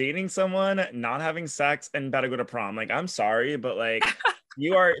are just dating someone, not having sex, and about to go to prom. Like, I'm sorry, but like,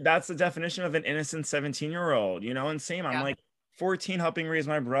 that's the definition of an innocent 17-year-old, you know? And same, I'm like 14 helping raise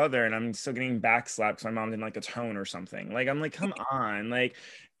my brother, and I'm still getting backslapped because my mom didn't like a tone or something. Like, I'm like, come on. Like,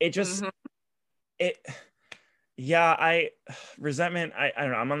 it just, resentment, I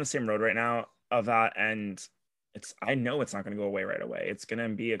don't know. I'm on the same road right now of that. And I know it's not going to go away right away. It's going to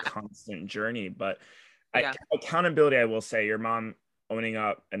be a constant journey, but accountability, I will say, your mom owning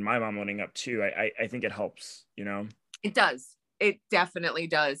up and my mom owning up too. I think it helps, you know? It does. It definitely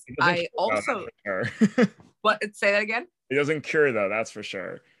does. I also, what, say that again? It doesn't cure though. That's for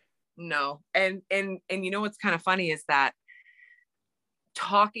sure. No. And you know, what's kind of funny is that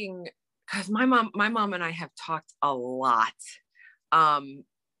talking, because my mom and I have talked a lot.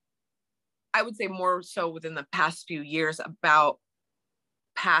 I would say more so within the past few years about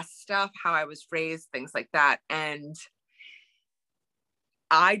past stuff, how I was raised, things like that. And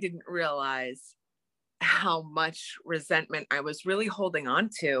I didn't realize how much resentment I was really holding on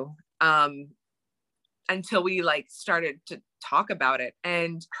to until we like started to talk about it.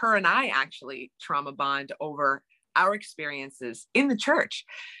 And her and I actually trauma bond over our experiences in the church.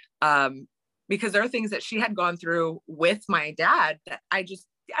 Because there are things that she had gone through with my dad that I just,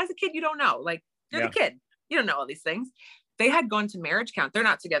 as a kid, you don't know. Like, you're the kid. You don't know all these things. They had gone to marriage counseling. They're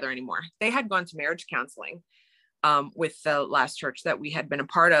not together anymore. They had gone to marriage counseling with the last church that we had been a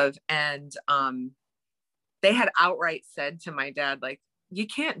part of. And they had outright said to my dad, like, you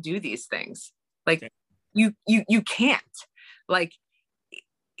can't do these things. Like, you can't. Like,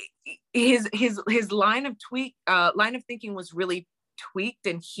 his line of thinking was really tweaked,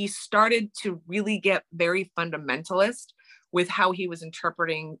 and he started to really get very fundamentalist with how he was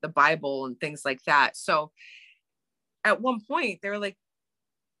interpreting the Bible and things like that. So at one point they were like,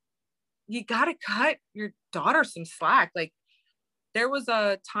 you got to cut your daughter some slack. Like, there was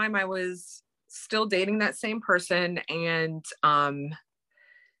a time I was still dating that same person, and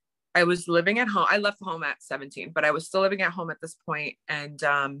I was living at home. I left home at 17, but I was still living at home at this point. And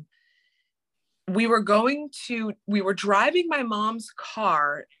we were driving my mom's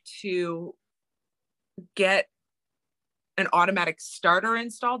car to get an automatic starter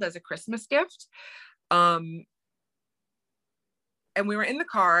installed as a Christmas gift. And we were in the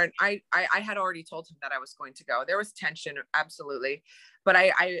car, and I had already told him that I was going to go. There was tension, absolutely. But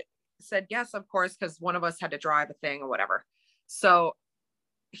I said, yes, of course, because one of us had to drive a thing or whatever. So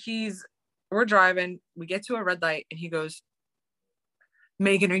we're driving, we get to a red light, and he goes,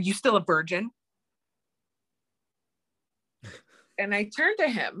 Megan, are you still a virgin? And I turned to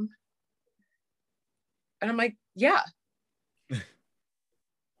him and I'm like, yeah.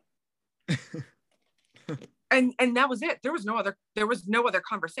 and that was it. There was no other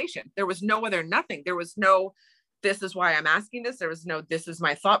conversation. There was no other nothing. There was no, this is why I'm asking this. There was no, this is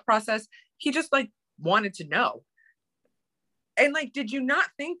my thought process. He just like wanted to know. And like, did you not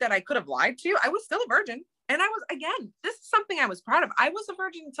think that I could have lied to you? I was still a virgin. And I was, again, this is something I was proud of. I was a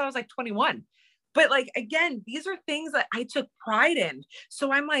virgin until I was like 21. But like, again, these are things that I took pride in. So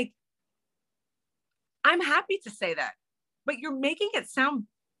I'm like, I'm happy to say that, but you're making it sound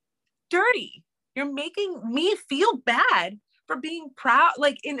dirty. You're making me feel bad for being proud,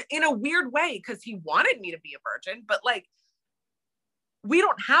 like in a weird way, because he wanted me to be a virgin, but like, we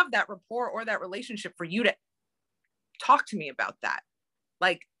don't have that rapport or that relationship for you to talk to me about that.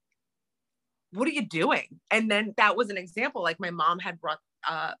 Like, what are you doing? And then that was an example. Like, my mom had brought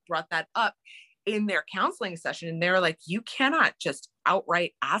that up in their counseling session, and they're like, you cannot just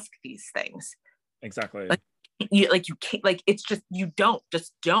outright ask these things. Exactly. You can't, like, it's just, you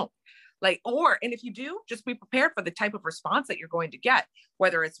just don't. Like, and if you do, just be prepared for the type of response that you're going to get,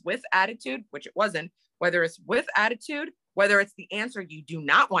 whether it's with attitude, which it wasn't, whether it's with attitude, whether it's the answer you do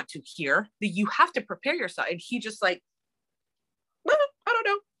not want to hear, that you have to prepare yourself. And he just like, well, I don't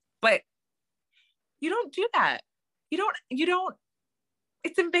know, but you don't do that. You don't,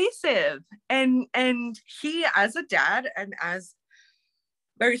 it's invasive. And he, as a dad and as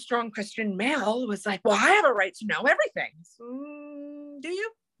very strong Christian male, was like, well, I have a right to know everything. Do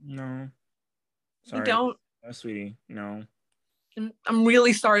you? No. Sorry. You don't. No, sweetie. No. I'm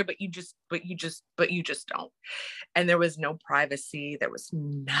really sorry, but you just don't. And there was no privacy. There was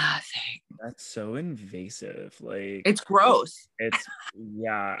nothing. That's so invasive. Like, it's gross. It's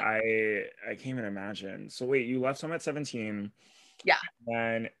yeah, I can't even imagine. So wait, you left home at 17. Yeah.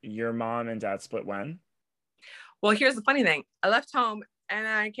 And your mom and dad split when? Well, here's the funny thing. I left home and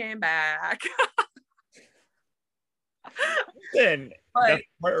I came back. Then that's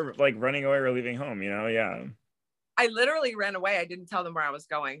part of, like, running away or leaving home, yeah. I literally ran away. I didn't tell them where I was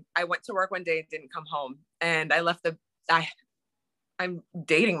going. I went to work one day and didn't come home. And I left I'm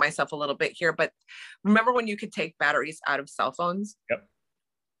dating myself a little bit here, but remember when you could take batteries out of cell phones? Yep.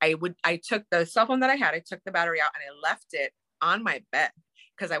 I took the cell phone that I had, I took the battery out and I left it on my bed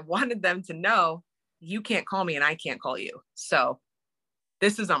because I wanted them to know you can't call me and I can't call you. So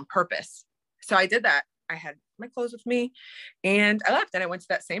this is on purpose. So I did that. I had my clothes with me and I left and I went to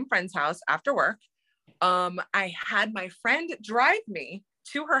that same friend's house after work. I had my friend drive me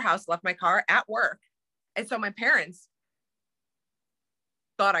to her house, left my car at work. And so my parents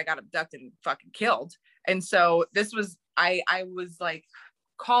thought I got abducted and fucking killed. And so this was, I was like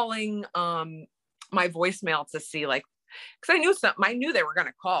calling, my voicemail to see, like, cause I knew they were going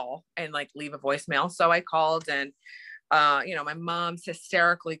to call and like leave a voicemail. So I called and, my mom's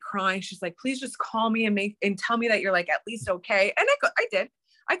hysterically crying. She's like, please just call me and tell me that you're like, at least okay. And I did.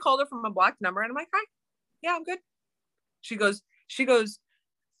 I called her from a blocked number and I'm like, hi, yeah, I'm good. She goes,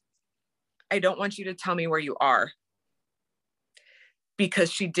 I don't want you to tell me where you are, because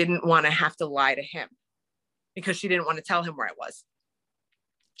she didn't want to have to lie to him, because she didn't want to tell him where I was.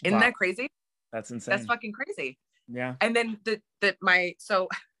 Isn't that crazy? That's insane. That's fucking crazy. Yeah. And then the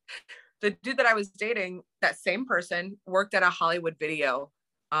dude that I was dating, that same person worked at a Hollywood video,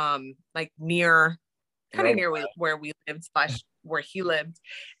 like near where we lived / where he lived.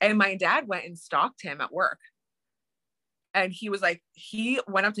 And my dad went and stalked him at work. And he was like, he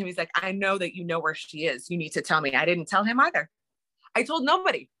went up to him. He's like, I know that you know where she is. You need to tell me. I didn't tell him either. I told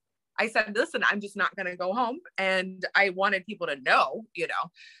nobody. I said, listen, I'm just not going to go home. And I wanted people to know,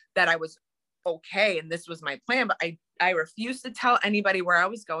 that I was okay. And this was my plan. But I refused to tell anybody where I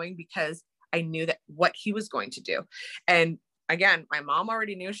was going because I knew that what he was going to do. And again, my mom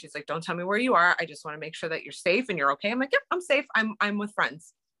already knew. She's like, don't tell me where you are. I just want to make sure that you're safe and you're okay. I'm like, yep, I'm safe. I'm with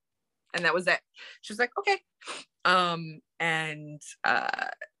friends. And that was it. She's like, okay.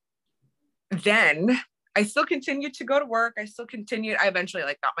 Then I still continued to go to work. I eventually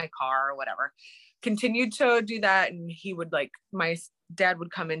like got my car or whatever, continued to do that. And he would my dad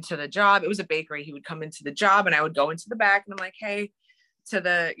would come into the job. It was a bakery. He would come into the job and I would go into the back and I'm like, hey, to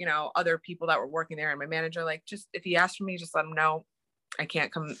the, other people that were working there. And my manager, like, just, if he asked for me, just let him know I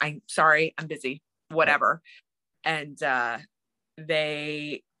can't come. I'm sorry. I'm busy, whatever. And,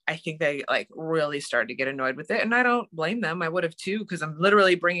 I think they like really started to get annoyed with it. And I don't blame them. I would have too, because I'm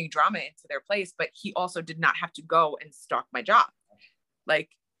literally bringing drama into their place, but he also did not have to go and stalk my job. Like,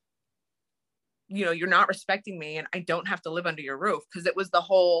 you're not respecting me and I don't have to live under your roof. Cause it was the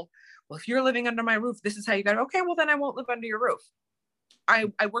whole, well, if you're living under my roof, this is how you got it. Okay, well then I won't live under your roof. I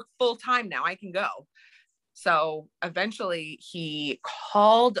work full time now. I can go. So eventually he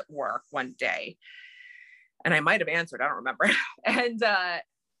called work one day and I might've answered, I don't remember. And,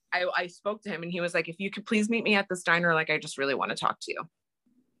 I spoke to him and he was like, if you could please meet me at this diner, like, I just really want to talk to you.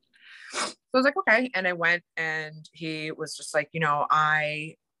 So I was like, okay. And I went and he was just like,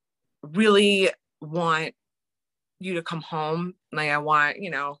 I really want you to come home. Like, I want,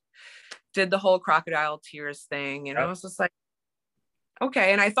 did the whole crocodile tears thing. And I was just like,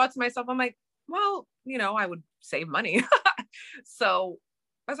 okay. And I thought to myself, I'm like, well, I would save money. So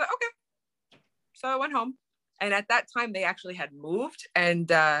I was like, okay. So I went home. And at that time, they actually had moved and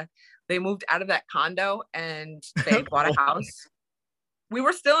they moved out of that condo and they bought a house. We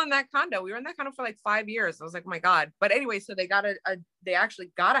were still in that condo. We were in that condo for like 5 years. I was like, oh my God. But anyway, so they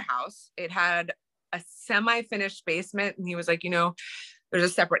actually got a house. It had a semi-finished basement. And he was like, there's a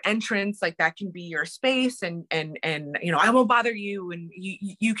separate entrance, like that can be your space, and you know, I won't bother you, and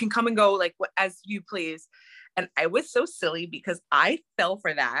you can come and go like as you please. And I was so silly because I fell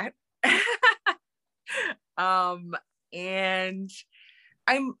for that. And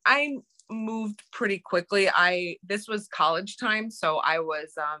I moved pretty quickly. This was college time, so I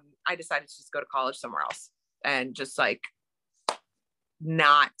decided to just go to college somewhere else and just like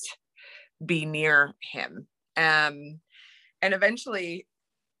not be near him. And eventually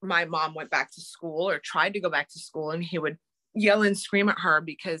my mom went back to school, or tried to go back to school, and he would yell and scream at her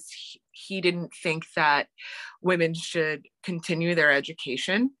because he didn't think that women should continue their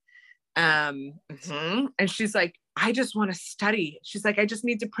education. And she's like, I just want to study. She's like, I just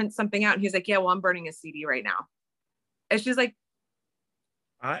need to print something out. And he's like, yeah, well, I'm burning a CD right now. And she's like,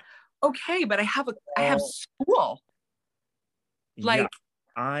 okay, but I have school. Like,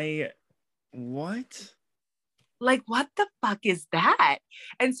 yeah, what? Like, what the fuck is that?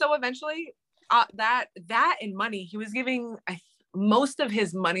 And so eventually that and money, he was giving most of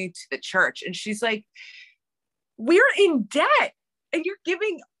his money to the church. And she's like, we're in debt and you're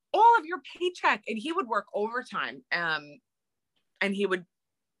giving all of your paycheck. And he would work overtime. And it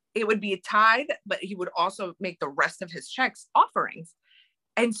would be a tithe, but he would also make the rest of his checks offerings.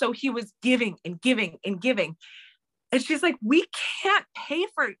 And so he was giving and giving and giving. And she's like, we can't pay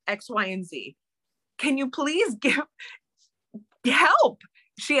for X, Y, and Z. Can you please help?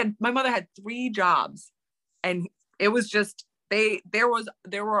 My mother had 3 jobs, and it was just, there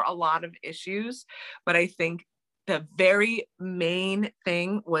were a lot of issues, but I think the very main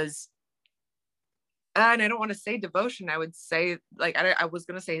thing was, and I don't want to say devotion, I would say, like, I was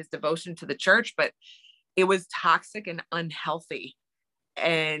going to say his devotion to the church, but it was toxic and unhealthy.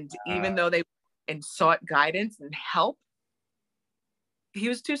 And even though they sought guidance and help, he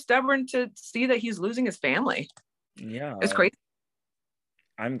was too stubborn to see that he's losing his family. Yeah. It's crazy.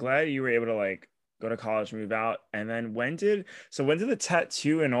 I'm glad you were able to like go to college, move out. And then when did the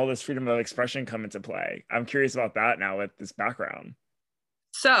tattoo and all this freedom of expression come into play? I'm curious about that now with this background.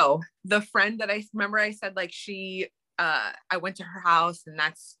 So the friend that I remember, I said, like, I went to her house, and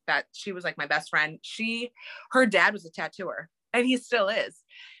that she was like my best friend. Her dad was a tattooer, and he still is.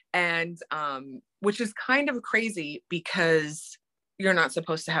 And which is kind of crazy because you're not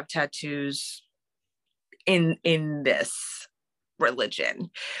supposed to have tattoos in this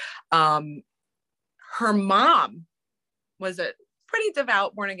religion. Her mom was a pretty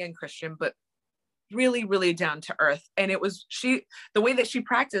devout born again Christian, but really, really down to earth. And it was the way that she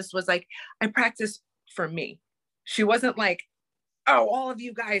practiced was like, I practice for me. She wasn't like, oh, all of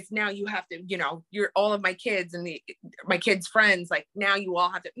you guys, now you have to, you know, you're all of my kids and my kids' friends, like now you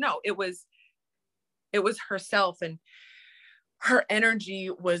all have to. No, it was herself, and her energy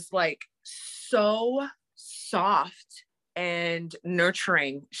was like so soft and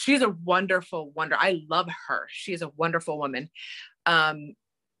nurturing. She's a wonderful wonder. I love her. She's a wonderful woman.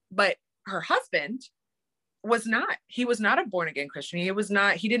 But her husband was not. He was not a born again Christian.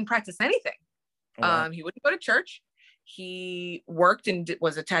 He didn't practice anything. Oh, wow. He wouldn't go to church. He worked and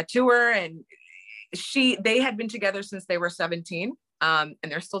was a tattooer, and they had been together since they were 17. And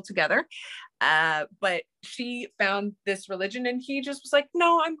they're still together. But she found this religion, and he just was like,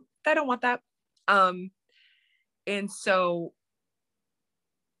 no, I don't want that. And so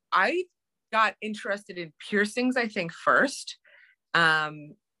I got interested in piercings, I think, first.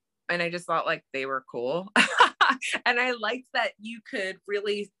 And I just thought like they were cool. And I liked that you could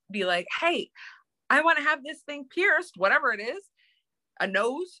really be like, hey, I want to have this thing pierced, whatever it is, a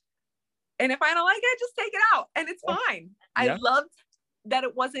nose. And if I don't like it, just take it out and it's fine. Yeah. I loved that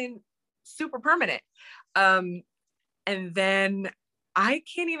it wasn't super permanent. And then I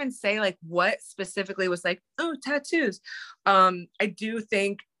can't even say like what specifically was like, oh, tattoos. I do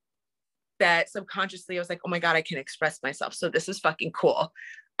think that subconsciously I was like, oh my God, I can express myself. So this is fucking cool.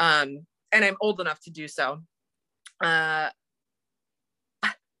 And I'm old enough to do so.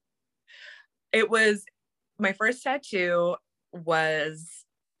 It was, my first tattoo was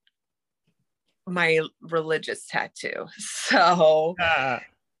my religious tattoo. So,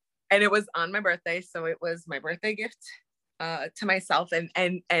 and it was on my birthday. So it was my birthday gift to myself and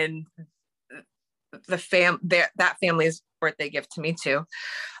that family's birthday gift to me too.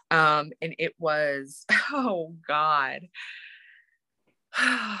 And it was, oh God.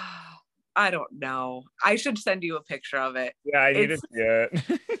 I don't know. I should send you a picture of it. Yeah, I need to see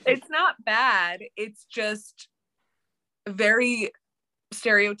it. It's not bad. It's just very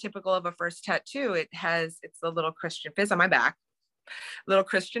stereotypical of a first tattoo. It's a little Christian fizz on my back. little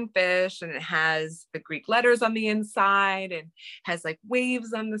Christian fish, and it has the Greek letters on the inside and has like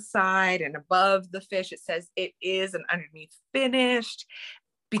waves on the side, and above the fish it says it is, and underneath finished,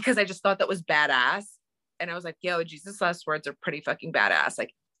 because I just thought that was badass. And I was like, yo, Jesus' last words are pretty fucking badass.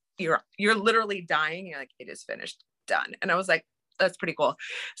 Like you're literally dying. You're like, it is finished, done. And I was like, that's pretty cool.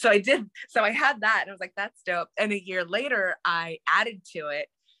 So I did. So I had that and I was like, that's dope. And a year later I added to it.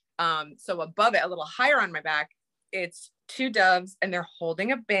 So above it, a little higher on my back, it's two doves and they're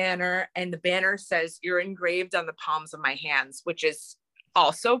holding a banner, and the banner says, you're engraved on the palms of my hands, which is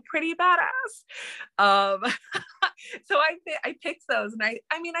also pretty badass. So I picked those, and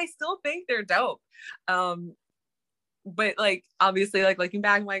I mean, I still think they're dope. But like, obviously, like looking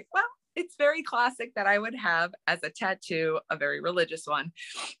back, I'm like, well, it's very classic that I would have as a tattoo, a very religious one.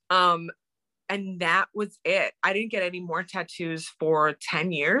 And that was it. I didn't get any more tattoos for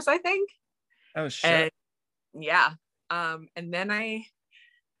 10 years, I think. Oh, shit. And yeah. And then I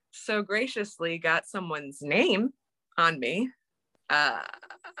so graciously got someone's name on me,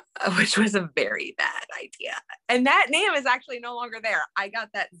 which was a very bad idea. And that name is actually no longer there. I got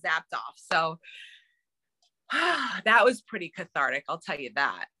that zapped off. So that was pretty cathartic, I'll tell you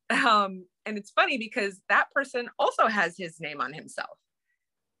that. And it's funny because that person also has his name on himself,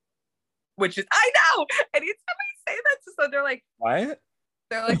 which is, I know. And anytime I say that to someone, they're like, what?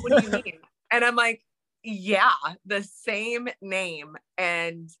 They're like, what do you mean? And I'm like, yeah, the same name.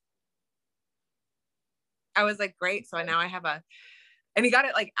 And I was like, great. So now I have and he got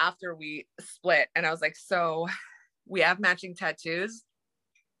it like after we split. And I was like, so we have matching tattoos.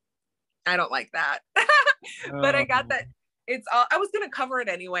 I don't like that. But I got that. It's all, I was going to cover it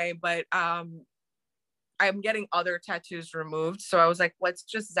anyway, but I'm getting other tattoos removed. So I was like, let's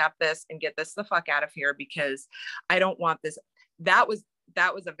just zap this and get this the fuck out of here, because I don't want this. That was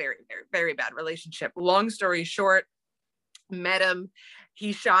a very, very, very bad relationship. Long story short, met him.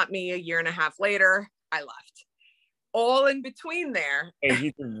 He shot me a year and a half later. I left. All in between there. Hey,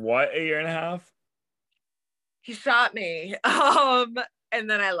 he did what, a year and a half? He shot me. And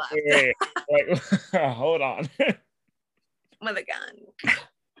then I left. Wait, hold on. With a gun.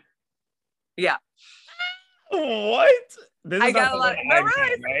 Yeah. What? This is I got a lot.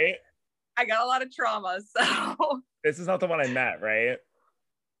 right? I got a lot of trauma. So this is not the one I met, right?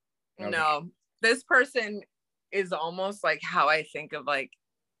 Okay. No, this person is almost like how I think of, like,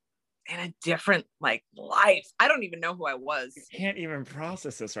 in a different like life. I don't even know who I was. You can't even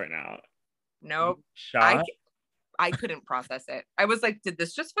process this right now. Nope. I couldn't process it. I was like, did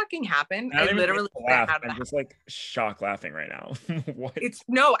this just fucking happen? I literally laugh. I'm just like shock laughing right now. What? It's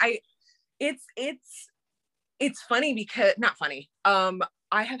funny because, not funny. I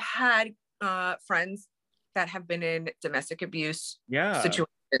have had friends that have been in domestic abuse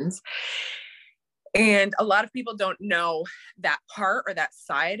situations. And a lot of people don't know that part or that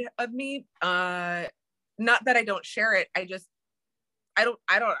side of me. Not that I don't share it. I don't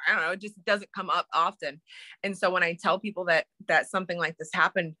know. It just doesn't come up often. And so when I tell people that something like this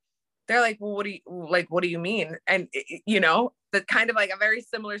happened, they're like, well, what do you mean? And the kind of like a very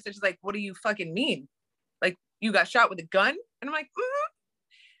similar situation, like, what do you fucking mean? Like, you got shot with a gun? And I'm like,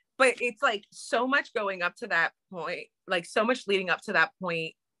 But it's like so much going up to that point, like so much leading up to that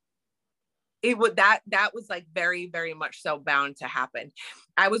point. That was like very, very much so bound to happen.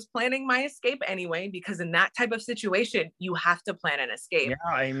 I was planning my escape anyway, because in that type of situation, you have to plan an escape. Yeah,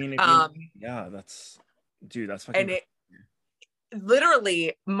 I mean, that's fucking. And it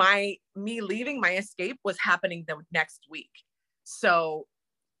literally, me leaving my escape was happening the next week. So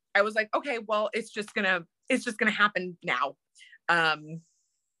I was like, okay, well, it's just gonna happen now. And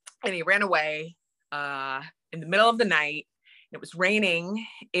he ran away in the middle of the night. It was raining.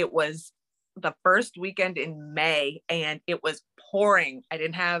 It was the first weekend in May, and it was pouring. I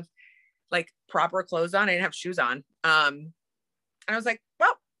didn't have like proper clothes on. I didn't have shoes on. And I was like,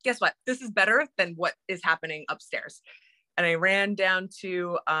 well, guess what? This is better than what is happening upstairs. And I ran down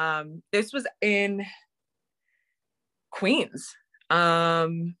to, this was in Queens,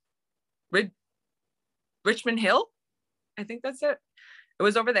 Richmond Hill. I think that's it. It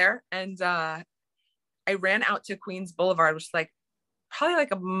was over there. And I ran out to Queens Boulevard, which is like probably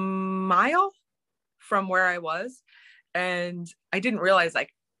like a mile from where I was. And I didn't realize like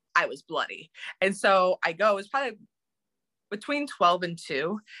I was bloody. And so I go, it was probably between 12 and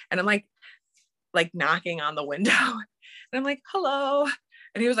 2. And I'm like knocking on the window. And I'm like, hello.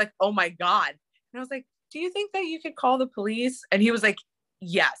 And he was like, oh my God. And I was like, do you think that you could call the police? And he was like,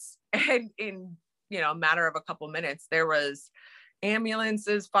 yes. And in, a matter of a couple minutes, there was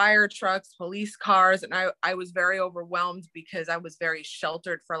ambulances, fire trucks, police cars. And I was very overwhelmed because I was very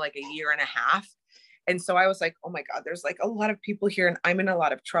sheltered for like a year and a half. And so I was like, oh my God, there's like a lot of people here and I'm in a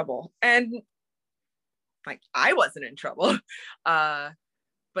lot of trouble. And like, I wasn't in trouble.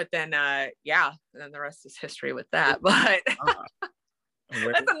 But then, yeah, and then the rest is history with that. But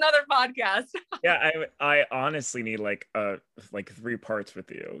that's another podcast. Yeah, I honestly need like 3 parts with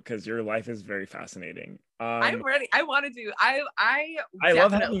you because your life is very fascinating. I'm ready. I want to do. I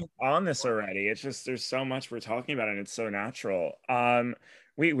love having you on this already. It's just there's so much we're talking about and it's so natural.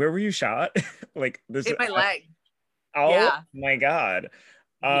 Wait, where were you shot? Like this in my leg. Oh Yeah. my God.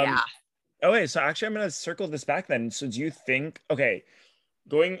 Yeah. Okay, so actually I'm gonna circle this back then. So do you think, okay,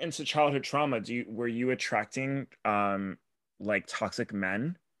 going into childhood trauma, were you attracting like toxic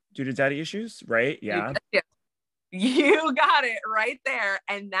men due to daddy issues, right? Yeah. You got it right there.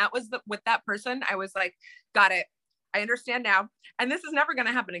 And that was with that person, I was like, got it. I understand now. And this is never going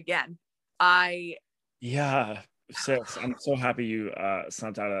to happen again. Yeah. Sis, I'm so happy you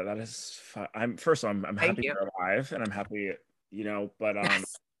snapped out of that. That is first of all, I'm happy you're alive and I'm happy, but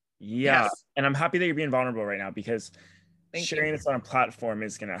yes. yeah. Yes. And I'm happy that you're being vulnerable right now because sharing this on a platform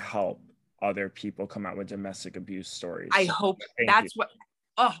is going to help other people come out with domestic abuse stories. I hope that's what,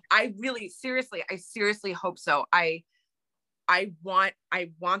 I seriously hope so. I want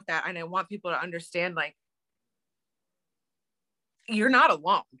that. And I want people to understand, like, you're not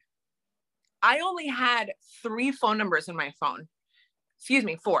alone. I only had 3 phone numbers in my phone. Excuse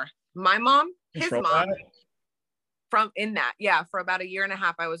me, 4. My mom, his mom, for about a year and a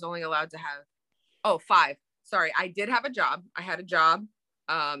half, I was only allowed to have, 5. Sorry, I did have a job. I had a job.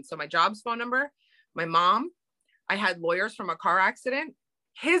 So my job's phone number, my mom, I had lawyers from a car accident,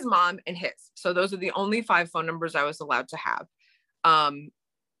 his mom, and his. So those are the only 5 phone numbers I was allowed to have.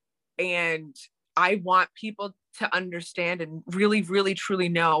 And I want people to understand and really, really, truly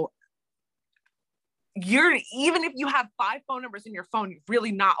know, even if you have 5 phone numbers in your phone, you're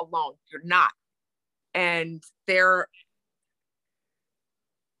really not alone. You're not. And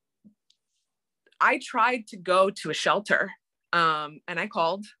I tried to go to a shelter, and I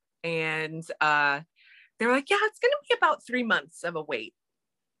called, and they were like, yeah, it's going to be about 3 months of a wait.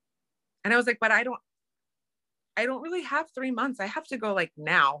 And I was like, but I don't really have 3 months. I have to go like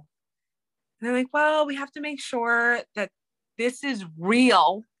now. And they're like, well, we have to make sure that this is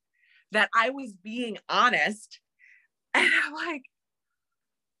real, that I was being honest. And I'm like,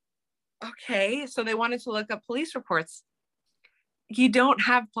 okay. So they wanted to look up police reports. You don't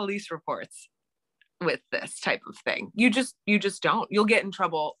have police reports with this type of thing. You just don't. You'll get in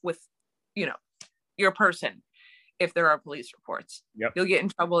trouble with, your person if there are police reports. Yep. You'll get in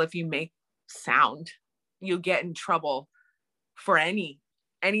trouble if you make sound. You'll get in trouble for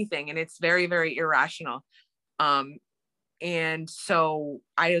anything, and it's very, very irrational. And so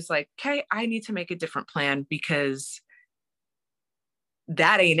I was like, okay, I need to make a different plan because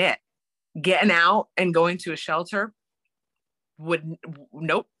that ain't it. Getting out and going to a shelter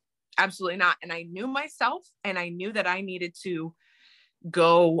nope, absolutely not. And I knew myself, and I knew that I needed to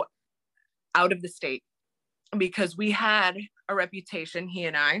go out of the state because we had a reputation, he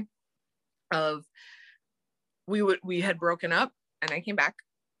and I, of we had broken up and I came back,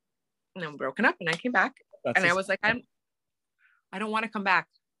 and then broken up and I came back. And I was like, I don't want to come back.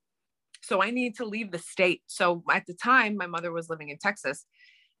 So I need to leave the state. So at the time, my mother was living in Texas,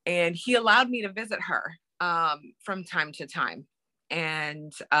 and he allowed me to visit her from time to time.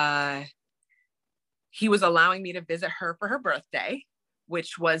 And he was allowing me to visit her for her birthday,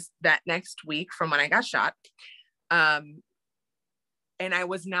 which was that next week from when I got shot. And I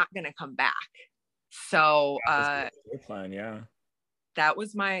was not going to come back. So your plan, yeah. That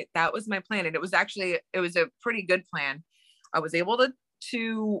was my plan. And it was a pretty good plan. I was able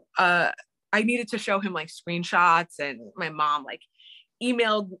to I needed to show him like screenshots, and my mom like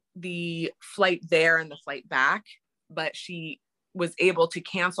emailed the flight there and the flight back, but she was able to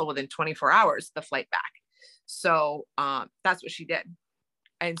cancel within 24 hours the flight back. So that's what she did.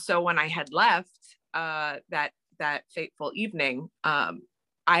 And so when I had left that fateful evening, I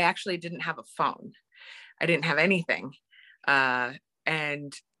actually didn't have a phone. I didn't have anything.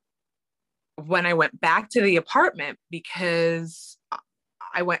 And when I went back to the apartment, because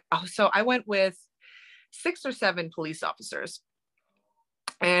I went with 6 or 7 police officers,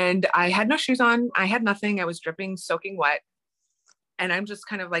 and I had no shoes on. I had nothing. I was dripping, soaking wet. And I'm just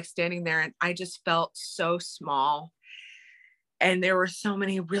kind of like standing there, and I just felt so small. And there were so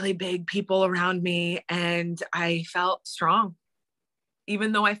many really big people around me, and I felt strong.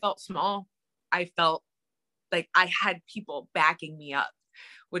 Even though I felt small, I felt like I had people backing me up,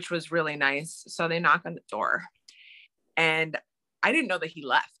 which was really nice. So they knock on the door, and I didn't know that he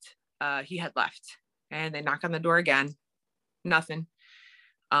left. He had left, and they knock on the door again. Nothing.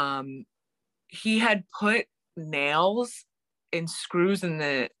 he had put nails and screws in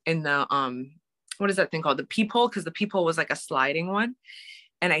the what is that thing called, the peephole, because the peephole was like a sliding one,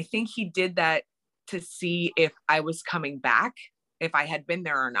 and I think he did that to see if I was coming back, if I had been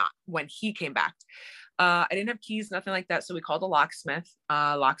there or not when he came back. I didn't have keys, nothing like that, so we called a locksmith.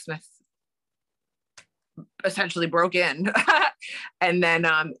 Locksmith essentially broke in. And then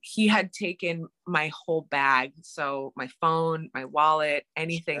he had taken my whole bag, so my phone, my wallet,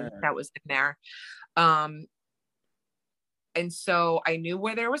 anything that was in there. And so I knew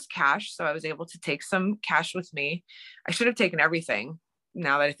where there was cash, so I was able to take some cash with me. I should have taken everything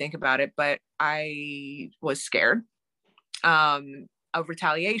now that I think about it, but I was scared of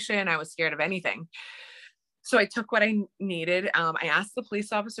retaliation. I was scared of anything. So I took what I needed. I asked the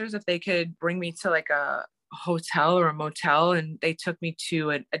police officers if they could bring me to like a hotel or a motel, and they took me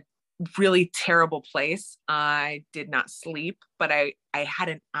to a really terrible place. I did not sleep, but I had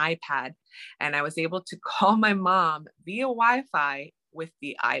an iPad, and I was able to call my mom via Wi-Fi with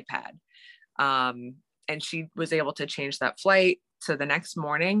the iPad. And she was able to change that flight to the next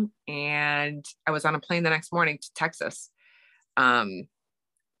morning, and I was on a plane the next morning to Texas.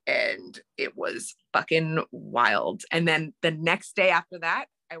 And it was fucking wild. And then the next day after that,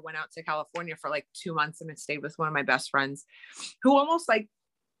 I went out to California for like 2 months, and I stayed with one of my best friends who almost like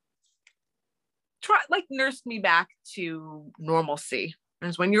nursed me back to normalcy.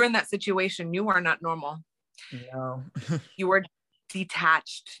 Because when you're in that situation, you are not normal. No. You are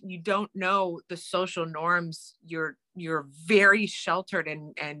detached. You don't know the social norms. You're very sheltered,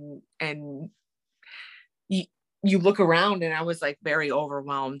 and you look around, and I was like very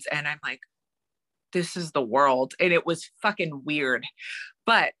overwhelmed, and I'm like, this is the world. And it was fucking weird.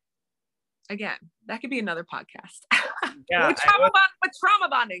 But again, that could be another podcast. Yeah, with trauma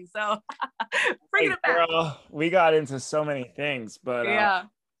bonding. So bring it back. Girl, we got into so many things, but yeah,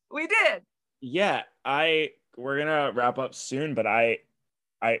 we did. Yeah, we're gonna wrap up soon, but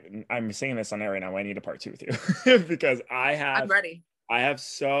I'm saying this on air right now. I need a part 2 with you because I'm ready. I have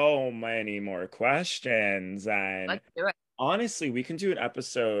so many more questions, and let's do it. Honestly, we can do an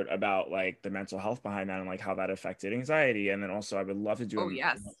episode about like the mental health behind that and like how that affected anxiety. And then also I would love to do a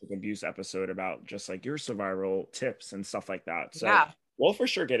domestic abuse episode about just like your survival tips and stuff like that. So we'll for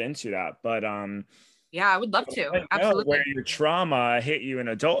sure get into that. But yeah, I would love to. Absolutely. Where your trauma hit you in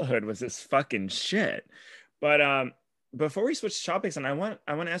adulthood was this fucking shit. But before we switch topics, and I want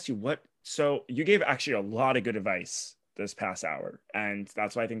to ask you so you gave actually a lot of good advice this past hour. And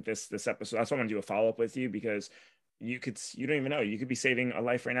that's why I think this episode, that's why I want to do a follow-up with you, because you don't even know, you could be saving a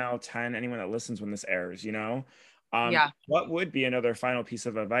life right now, 10, anyone that listens when this airs, what would be another final piece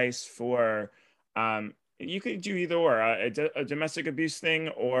of advice for you could do either or a domestic abuse thing,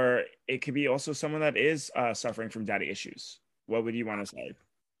 or it could be also someone that is suffering from daddy issues. What would you want to say?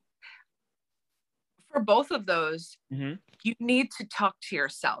 For both of those, you need to talk to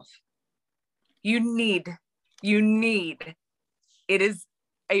yourself. You need, it is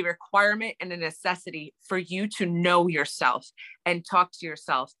a requirement and a necessity for you to know yourself and talk to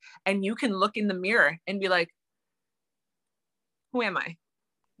yourself. And you can look in the mirror and be like, who am I?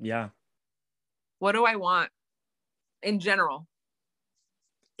 Yeah. What do I want in general?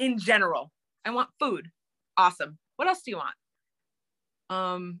 I want food. Awesome. What else do you want?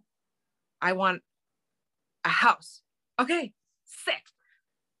 I want a house. Okay, sick.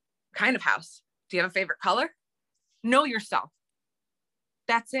 Kind of house. Do you have a favorite color? Know yourself.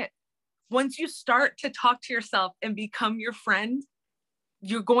 That's it. Once you start to talk to yourself and become your friend,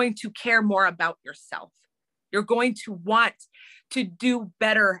 you're going to care more about yourself. You're going to want to do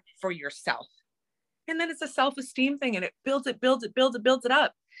better for yourself. And then it's a self-esteem thing, and it builds it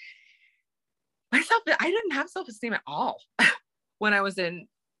up. I didn't have self-esteem at all when I was in,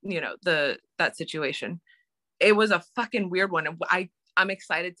 that situation. It was a fucking weird one. I'm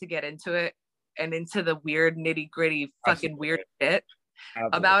excited to get into it and into the weird nitty-gritty fucking weird shit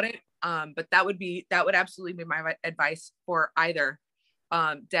about it. But that would absolutely be my advice for either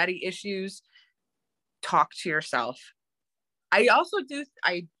daddy issues. Talk to yourself. I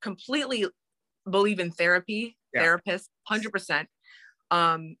completely believe in therapy, therapists, 100%.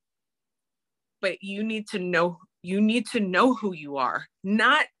 But you need to know who you are,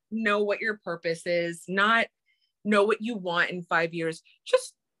 not know what your purpose is, not know what you want in 5 years.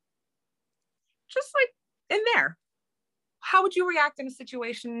 Just like in there, how would you react in a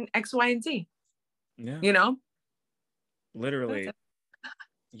situation X, Y, and Z? Yeah. Literally,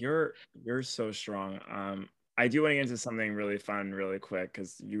 you're so strong. I do want to get into something really fun really quick,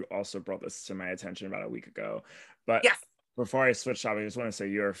 because you also brought this to my attention about a week ago. But yes, before I switch up, I just want to say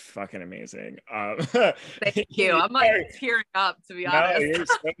you're fucking amazing. Thank you. I'm like tearing up, to be no, honest. you're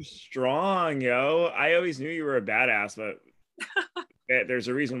so strong, yo. I always knew you were a badass, but there's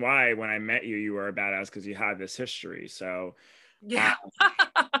a reason why when I met you, you were a badass because you had this history. So, Yeah.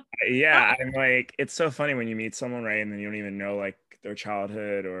 yeah, I'm like, it's so funny when you meet someone, right? And then you don't even know like their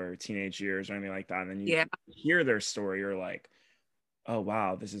childhood or teenage years or anything like that. And then you Yeah. hear their story, you're like, oh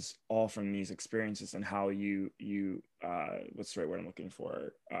wow, this is all from these experiences and how you what's the right word I'm looking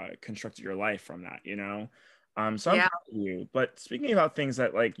for? Constructed your life from that, you know? So I'm Yeah. proud of you. But speaking about things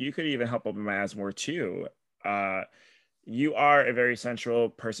that like you could even help open my eyes more too, uh, you are a very central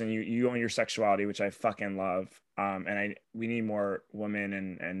person. You own your sexuality, which I fucking love. And we need more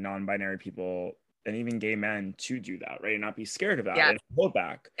women and non-binary people and even gay men to do that, right? And not be scared of that Yeah. and hold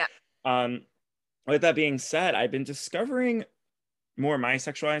back. Yeah. Um, with that being said, I've been discovering more my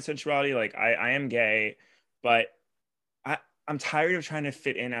sexuality and sensuality. Like I am gay, but I I'm tired of trying to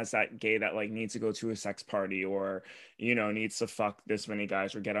fit in as that gay that like needs to go to a sex party or needs to fuck this many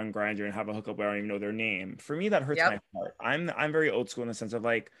guys or get on Grindr and have a hookup where I don't even know their name. For me, that hurts Yep. my heart. I'm very old school in the sense of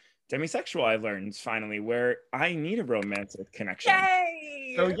like demisexual. I've learned finally where I need a romantic connection.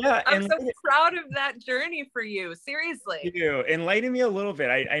 So Yay. yeah, I'm and so proud of that journey for you. Seriously. you enlighten me a little bit.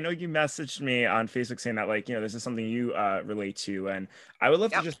 I know you messaged me on Facebook saying that like this is something you relate to, and I would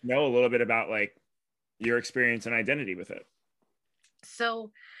love to Yep. just know a little bit about like your experience and identity with it.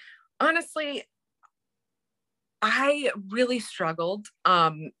 So honestly, I really struggled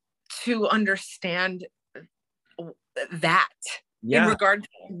to understand that in Yeah, regard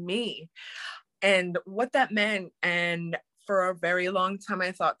to me and what that meant. And for a very long time,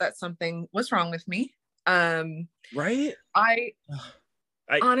 I thought that something was wrong with me. right. I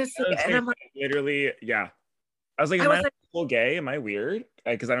I honestly, was and gonna I'm like, say, literally, yeah. I was like, I am I was like, full gay? Am I weird?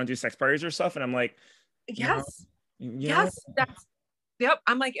 Because I don't do sex parties or stuff, and I'm like, no, yes, you know what? yes, that's, yep.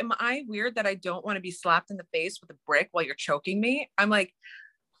 I'm like, am I weird that I don't want to be slapped in the face with a brick while you're choking me? I'm like,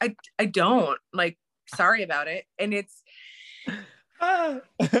 I don't like, sorry about it. And Ah.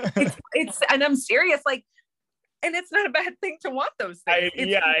 and I'm serious, like, and it's not a bad thing to want those things.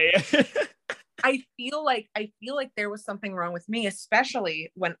 It's, Yeah. I feel like there was something wrong with me,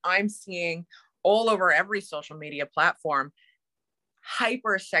 especially when I'm seeing all over every social media platform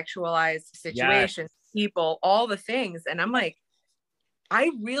hypersexualized Yeah. situations, people, all the things. And I'm like,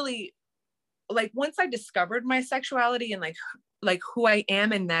 I really like once I discovered my sexuality and like who I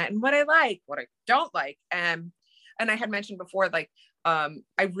am in that and what I like, what I don't like. And I had mentioned before, like I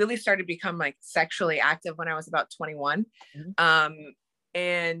really started to become like sexually active when I was about 21. Mhm.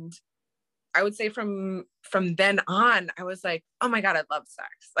 And I would say from then on, I was like, oh my God, I love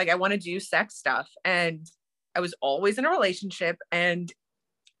sex. Like I want to do sex stuff. And I was always in a relationship and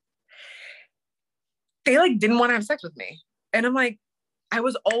they like didn't want to have sex with me. And I'm like, I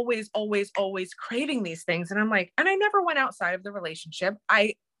was always craving these things. And I'm like, and I never went outside of the relationship.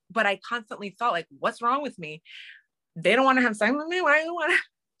 But I constantly thought like, what's wrong with me? They don't want to have sex with me. Why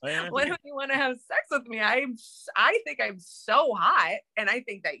don't you want to have sex with me? I think I'm so hot and I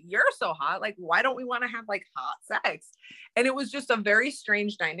think that you're so hot. Like, why don't we want to have like hot sex? And it was just a very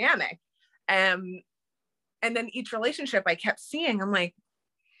strange dynamic. And then each relationship I kept seeing, I'm like,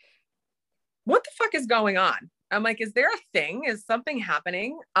 what the fuck is going on? I'm like, is there a thing? Is something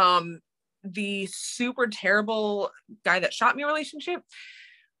happening? The super terrible guy that shot me relationship,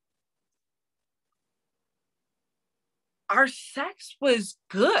 our sex was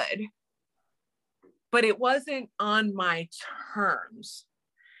good, but it wasn't on my terms.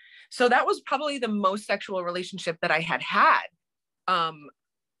 So that was probably the most sexual relationship that I had had.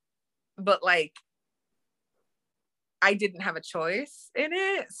 But like, I didn't have a choice in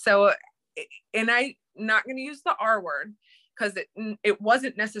it. So, and I'm not going to use the R word because it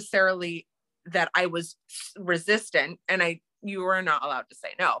wasn't necessarily that I was resistant and you were not allowed to say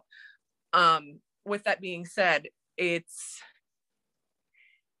no. With that being said, it's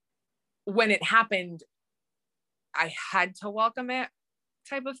when it happened, I had to welcome it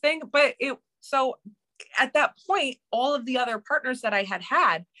type of thing. But so at that point, all of the other partners that I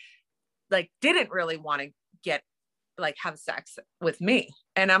had like didn't really want to get like have sex with me.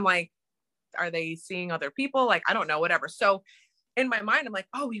 And I'm like, are they seeing other people? Like, I don't know, whatever. So in my mind, I'm like,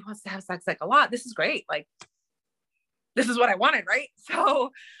 oh, he wants to have sex like a lot. This is great. Like, this is what I wanted, right?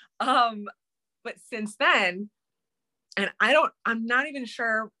 So, but since then, and I'm not even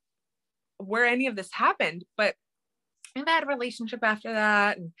sure where any of this happened, but I've had a relationship after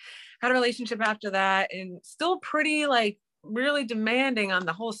that and had a relationship after that and still pretty like really demanding on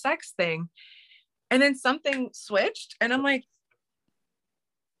the whole sex thing. And then something switched and I'm like,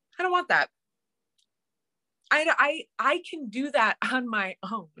 I don't want that. I can do that on my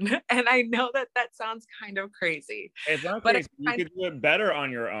own. And I know that that sounds kind of crazy, It's not but crazy. it's You kind could do it better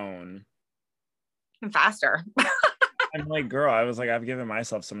on your own. of faster. I'm like, girl, I was like, I've given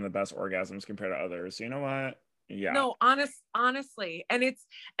myself some of the best orgasms compared to others. So you know what? Yeah. No, honestly, and it's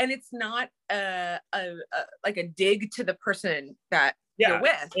not like a dig to the person that you're Yeah.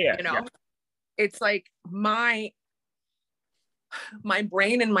 with, Yeah. you Yeah. know. It's like my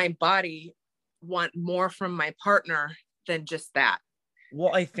brain and my body want more from my partner than just that.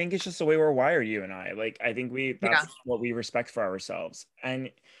 Well, I think it's just the way we're wired, you and I. Like, I think Yeah, that's what we respect for ourselves.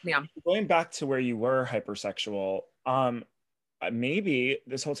 And yeah, going back to where you were hypersexual, maybe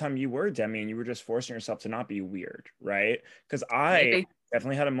this whole time you were Demi and you were just forcing yourself to not be weird, right? Because I maybe.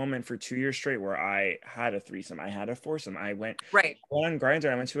 definitely had a moment for 2 years straight where I had a threesome, I had a foursome. Right. On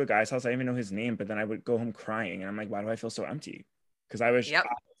Grindr, I went to a guy's house, I didn't even know his name, but then I would go home crying and I'm like, why do I feel so empty? Because Yep.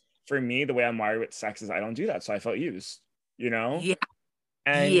 for me, the way I'm wired with sex is I don't do that. So I felt used, you know? Yeah.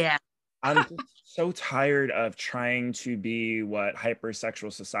 And Yeah. I'm just so tired of trying to be what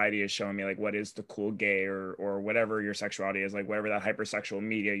hypersexual society is showing me, like what is the cool gay or whatever your sexuality is, like whatever that hypersexual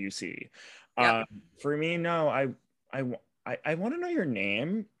media you see. Yep. For me, no, I want to know your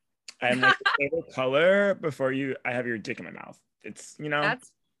name and like your favorite color before I have your dick in my mouth. It's,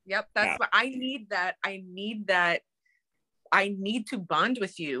 That's yep. That's yeah, what I need. That I need that. I need to bond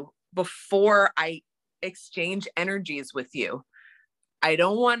with you before I exchange energies with you. I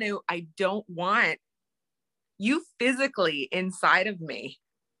don't want you physically inside of me.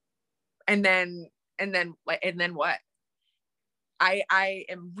 And then, and then what? I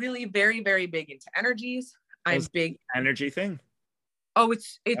am really very, very big into energies. I'm those big. energy thing. Oh,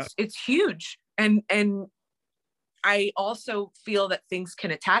 Yeah. it's huge. And I also feel that things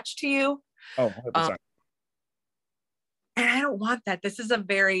can attach to you. Oh, Um, 100%. and I don't want that. This is a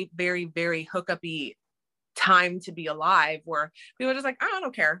very, very, very hookup-y time to be alive where people are just like, oh, I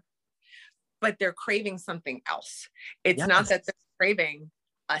don't care. But they're craving something else. It's not Yes. that they're craving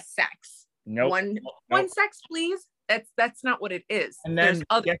a sex. Nope. One Nope. sex, please. That's not what it is. And There's then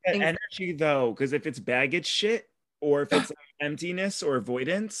other get that things. energy though, because if it's baggage shit or if it's like emptiness or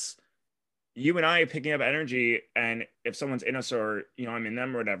avoidance, you and I picking up energy, and if someone's in us or I'm in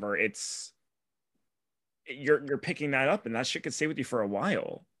them or whatever, it's you're picking that up, and that shit could stay with you for a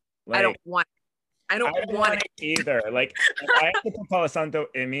while. I don't Like want. I I don't don't want want it. it either. Like if I have to put Palo Santo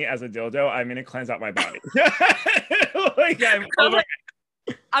in me as a dildo, I'm gonna cleanse out my body. Like I'm I'm over. like,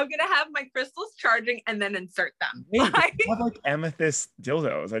 I'm gonna have my crystals charging and then insert them. Wait, they Like, have like amethyst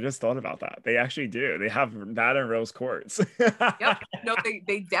dildos. I just thought about that. They actually do. They have that and rose quartz. yep. No,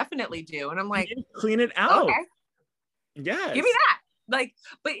 they definitely do. And I'm like, You clean it out. okay, give me Yes. that. Like,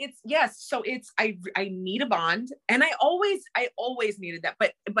 but it's yes. So it's I need a bond, and I always needed that.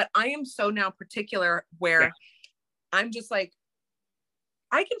 But I am so now particular Yeah. where I'm just like,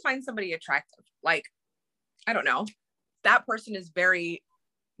 I can find somebody attractive. Like, I don't know, that person is very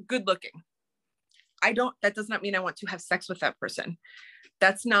good looking. That does not mean I want to have sex with that person.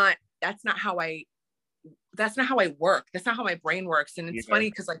 That's not how I work. That's not how my brain works. And it's Either. funny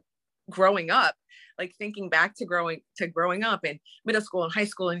because like growing up, like thinking back to growing up in middle school and high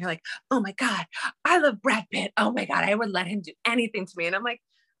school, and you're like, oh my God, I love Brad Pitt. Oh my God, I would let him do anything to me. And I'm like,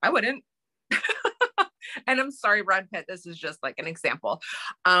 I wouldn't. And I'm sorry, Brad Pitt. This is just like an example.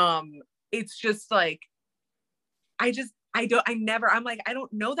 It's just like I'm like, I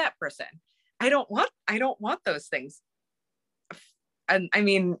don't know that person. I don't want those things. And I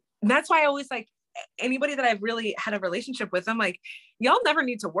mean, that's why I always like anybody that I've really had a relationship with, I'm like, y'all never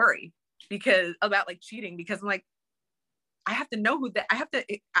need to worry because about like cheating, because I'm like, I have to know who that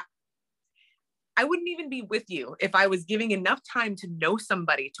I wouldn't even be with you if I was giving enough time to know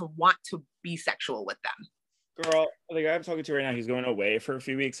somebody to want to be sexual with them. Girl, the guy I'm talking to right now, he's going away for a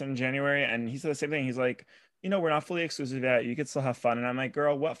few weeks in January, and he said the same thing. He's like, we're not fully exclusive yet. You could still have fun. And I'm like,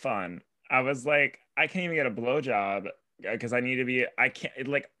 girl, what fun? I was like, I can't even get a blowjob because I can't,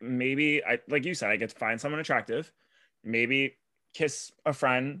 like, maybe, like you said, I get to find someone attractive, maybe kiss a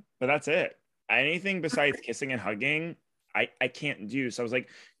friend, but that's it. Anything besides kissing and hugging, I can't do. So I was like,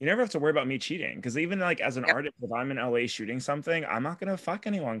 you never have to worry about me cheating. Because even like as an Yep. artist, if I'm in LA shooting something, I'm not going to fuck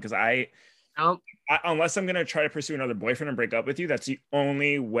anyone because Nope. unless I'm gonna try to pursue another boyfriend and break up with you, that's the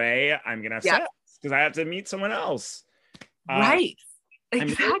only way I'm gonna have Yeah. sex because I have to meet someone else. Uh, Right. I'm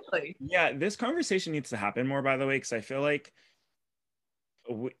Exactly. yeah, this conversation needs to happen more, by the way, because I feel like,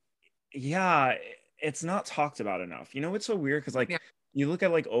 we, yeah, it's not talked about enough. It's so weird because like Yeah. you look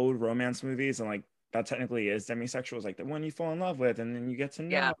at like old romance movies and like that technically is demisexual is like the one you fall in love with, and then you get to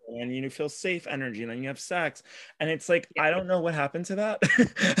Yeah. know, and you feel safe energy, and then you have sex, and it's like Yeah. I don't know what happened to that.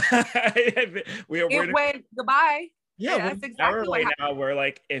 We're It went goodbye. yeah, we're in That's an era exactly what right happened. now where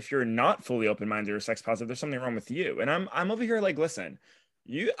like if you're not fully open-minded or sex positive, there's something wrong with you. And I'm over here like, listen,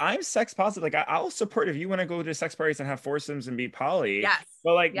 I'm sex positive. Like I'll support if you want to go to sex parties and have foursomes and be poly, Yes.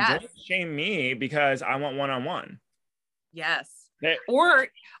 but like Yes. don't shame me because I want one-on-one. Yes. That, Or,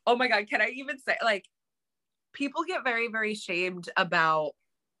 oh my God, can I even say, like, people get very, very shamed about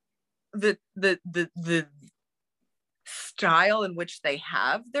the style in which they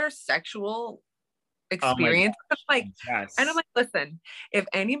have their sexual oh my experience. Like, and I'm yes. like, listen, if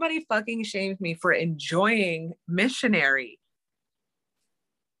anybody fucking shames me for enjoying missionary,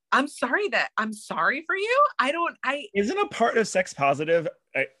 I'm sorry for you. I Isn't a part of sex positive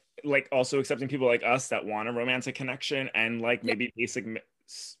like also accepting people like us that want a romantic connection and like yeah, maybe basic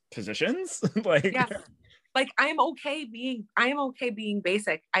positions? Like yes. Like I am okay being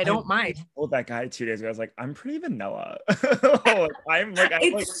basic. I I don't mind. told that guy 2 days ago. I was like, I'm pretty vanilla. I'm like,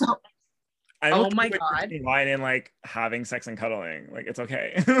 It's so, I'm oh okay my with God. drinking wine and like having sex and cuddling. Like it's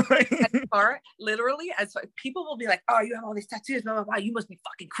okay. As far literally as far, people will be like, oh, you have all these tattoos, blah blah blah, you must be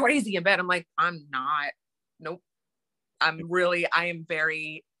fucking crazy in bed. I'm like, I'm not. Nope. I am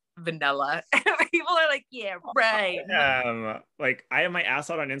very vanilla. People are like, yeah, right. Like I have my ass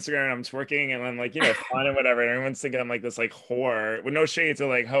out on Instagram and I'm twerking and I'm like, fun and whatever. And everyone's thinking I'm like this like whore with no shade to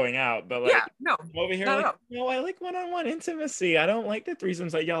like hoeing out, but like Yeah, no, I'm over here no, like, no. no, I like one-on-one intimacy. I don't like the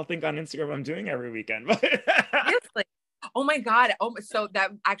threesomes like y'all think on Instagram I'm doing every weekend. Seriously. Oh my God. Oh, so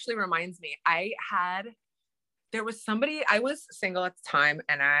that actually reminds me. There was somebody, I was single at the time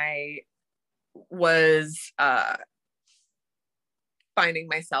and I was finding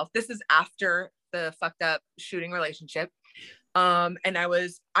myself. This is after the fucked up shooting relationship. And I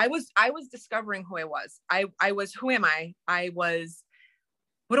was discovering who I was. I was, who am I? I was,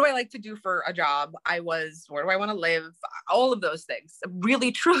 what do I like to do for a job? I was, where do I want to live? All of those things.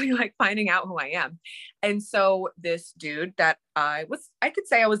 Really, truly like finding out who I am. And so this dude that I could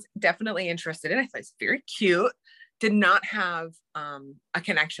say I was definitely interested in, I thought he's very cute, did not have a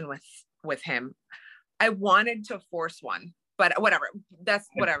connection with him. I wanted to force one, but whatever. That's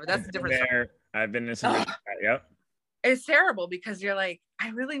whatever. That's a different story. I've been in some like yep. It's terrible because you're like, I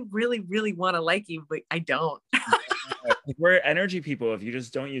really, really, really want to like you, but I don't. We're energy people. If you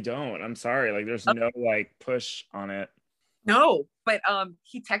just don't, you don't. I'm sorry. Like there's no like push on it. No, but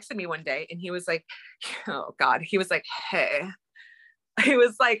he texted me one day and he was like, oh God, he was like, hey, he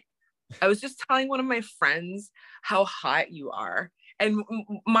was like, I was just telling one of my friends how hot you are. And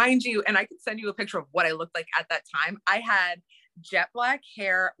mind you, and I can send you a picture of what I looked like at that time. I had jet black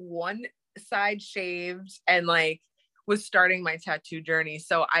hair, one side shaved, and like was starting my tattoo journey.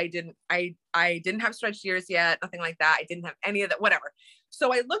 So I didn't have stretched ears yet, nothing like that. I didn't have any of that, whatever.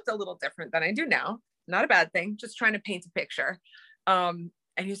 So I looked a little different than I do now. Not a bad thing, just trying to paint a picture. And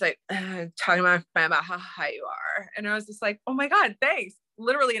he's like, talking about how high you are. And I was just like, oh my God, thanks.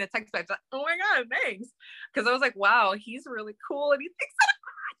 Literally in a text message, like, oh my God, thanks. Because I was like, wow, he's really cool. And he thinks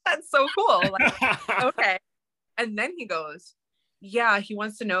that's so cool. Like, okay. And then he goes, yeah, he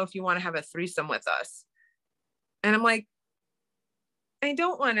wants to know if you want to have a threesome with us. And I'm like, I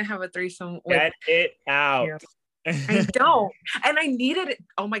don't want to have a threesome with Get it out. you. I don't. And I needed,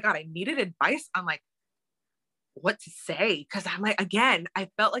 oh my God, I needed advice on like what to say. Cause I'm like, again, I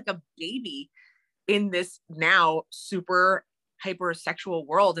felt like a baby in this now super hypersexual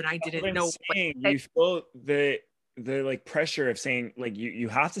world. And I didn't know what to say. You feel the like pressure of saying like you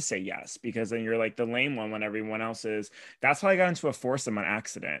have to say yes because then you're like the lame one when everyone else is. That's why I got into a foursome on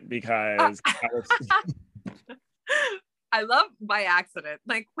accident because I was I love by accident.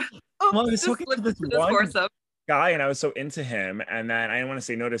 Like, well, I oops, was just talking to slipped this into this one foursome. guy and I was so into him and then I didn't want to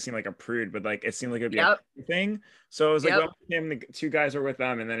say no to seem like a prude but like it seemed like it'd be a Yep. thing so I was like Yep. going with him the two guys were with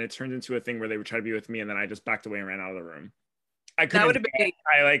them and then it turned into a thing where they would try to be with me and then I just backed away and ran out of the room. I That couldn't would do have been it. me.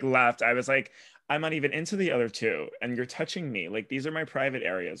 I like left. I was like, I'm not even into the other two, and you're touching me. Like these are my private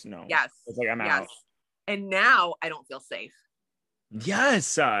areas. No, Yes. it's like I'm Yes. out. And now I don't feel safe.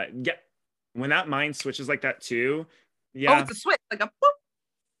 Yes, yeah. When that mind switches like that too, Oh, yeah. it's a switch, like a boop.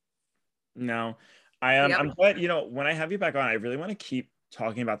 No, I am. Yep. I'm glad. When I have you back on, I really want to keep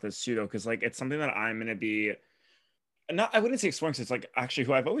talking about this too, though, because like it's something that I'm gonna be. Not, I wouldn't say exploring. 'Cause it's like actually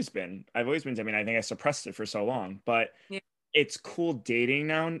who I've always been. I've always been. I mean, I think I suppressed it for so long, but Yeah. it's cool dating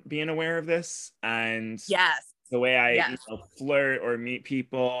now, being aware of this and Yes. the way I Yes. flirt or meet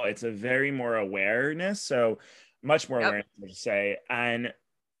people. It's a very more awareness, so much more Yep. awareness, I should say. And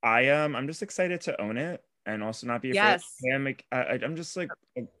I'm just excited to own it and also not be afraid. Yes. I'm just like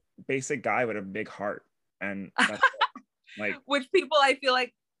basic guy with a big heart, and that's like, which people I feel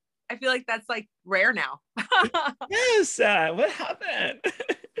like that's like rare now. yes, what happened?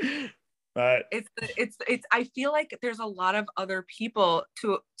 But it's I feel like there's a lot of other people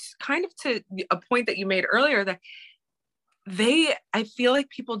to kind of to a point that you made earlier that I feel like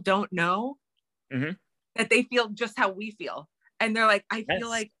people don't know mm-hmm. that they feel just how we feel. And they're like, I feel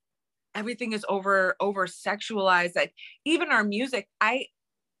like everything is over sexualized. Like even our music,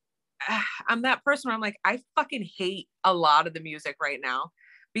 I'm that person where I'm like, I fucking hate a lot of the music right now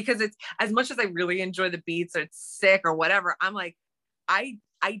because it's as much as I really enjoy the beats or it's sick or whatever. I'm like, I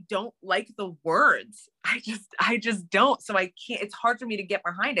don't like the words. I just don't. So I can't, it's hard for me to get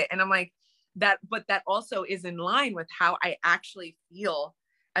behind it. And I'm like but that also is in line with how I actually feel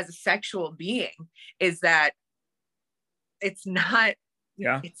as a sexual being, is that it's not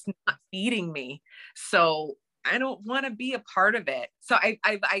feeding me. So I don't want to be a part of it. So I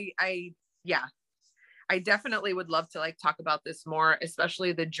definitely would love to like talk about this more,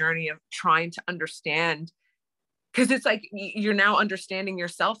 especially the journey of trying to understand, because it's like you're now understanding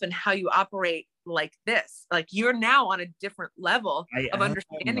yourself and how you operate like this. Like you're now on a different level of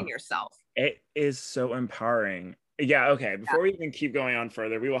understanding yourself. It is so empowering. Yeah, okay. Before we even keep going on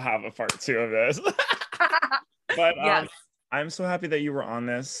further, we will have a part 2 of this. But yes. I'm so happy that you were on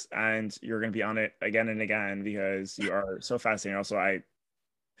this and you're going to be on it again and again because you are so fascinating. Also,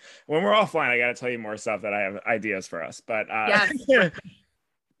 when we're offline, I got to tell you more stuff that I have ideas for us. But yes.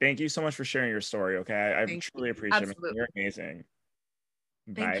 Thank you so much for sharing your story. Okay, I truly appreciate it. You're amazing.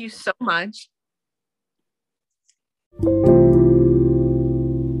 Thank you so much.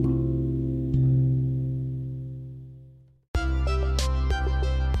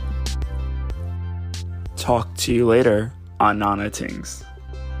 Talk to you later on Nana Tings.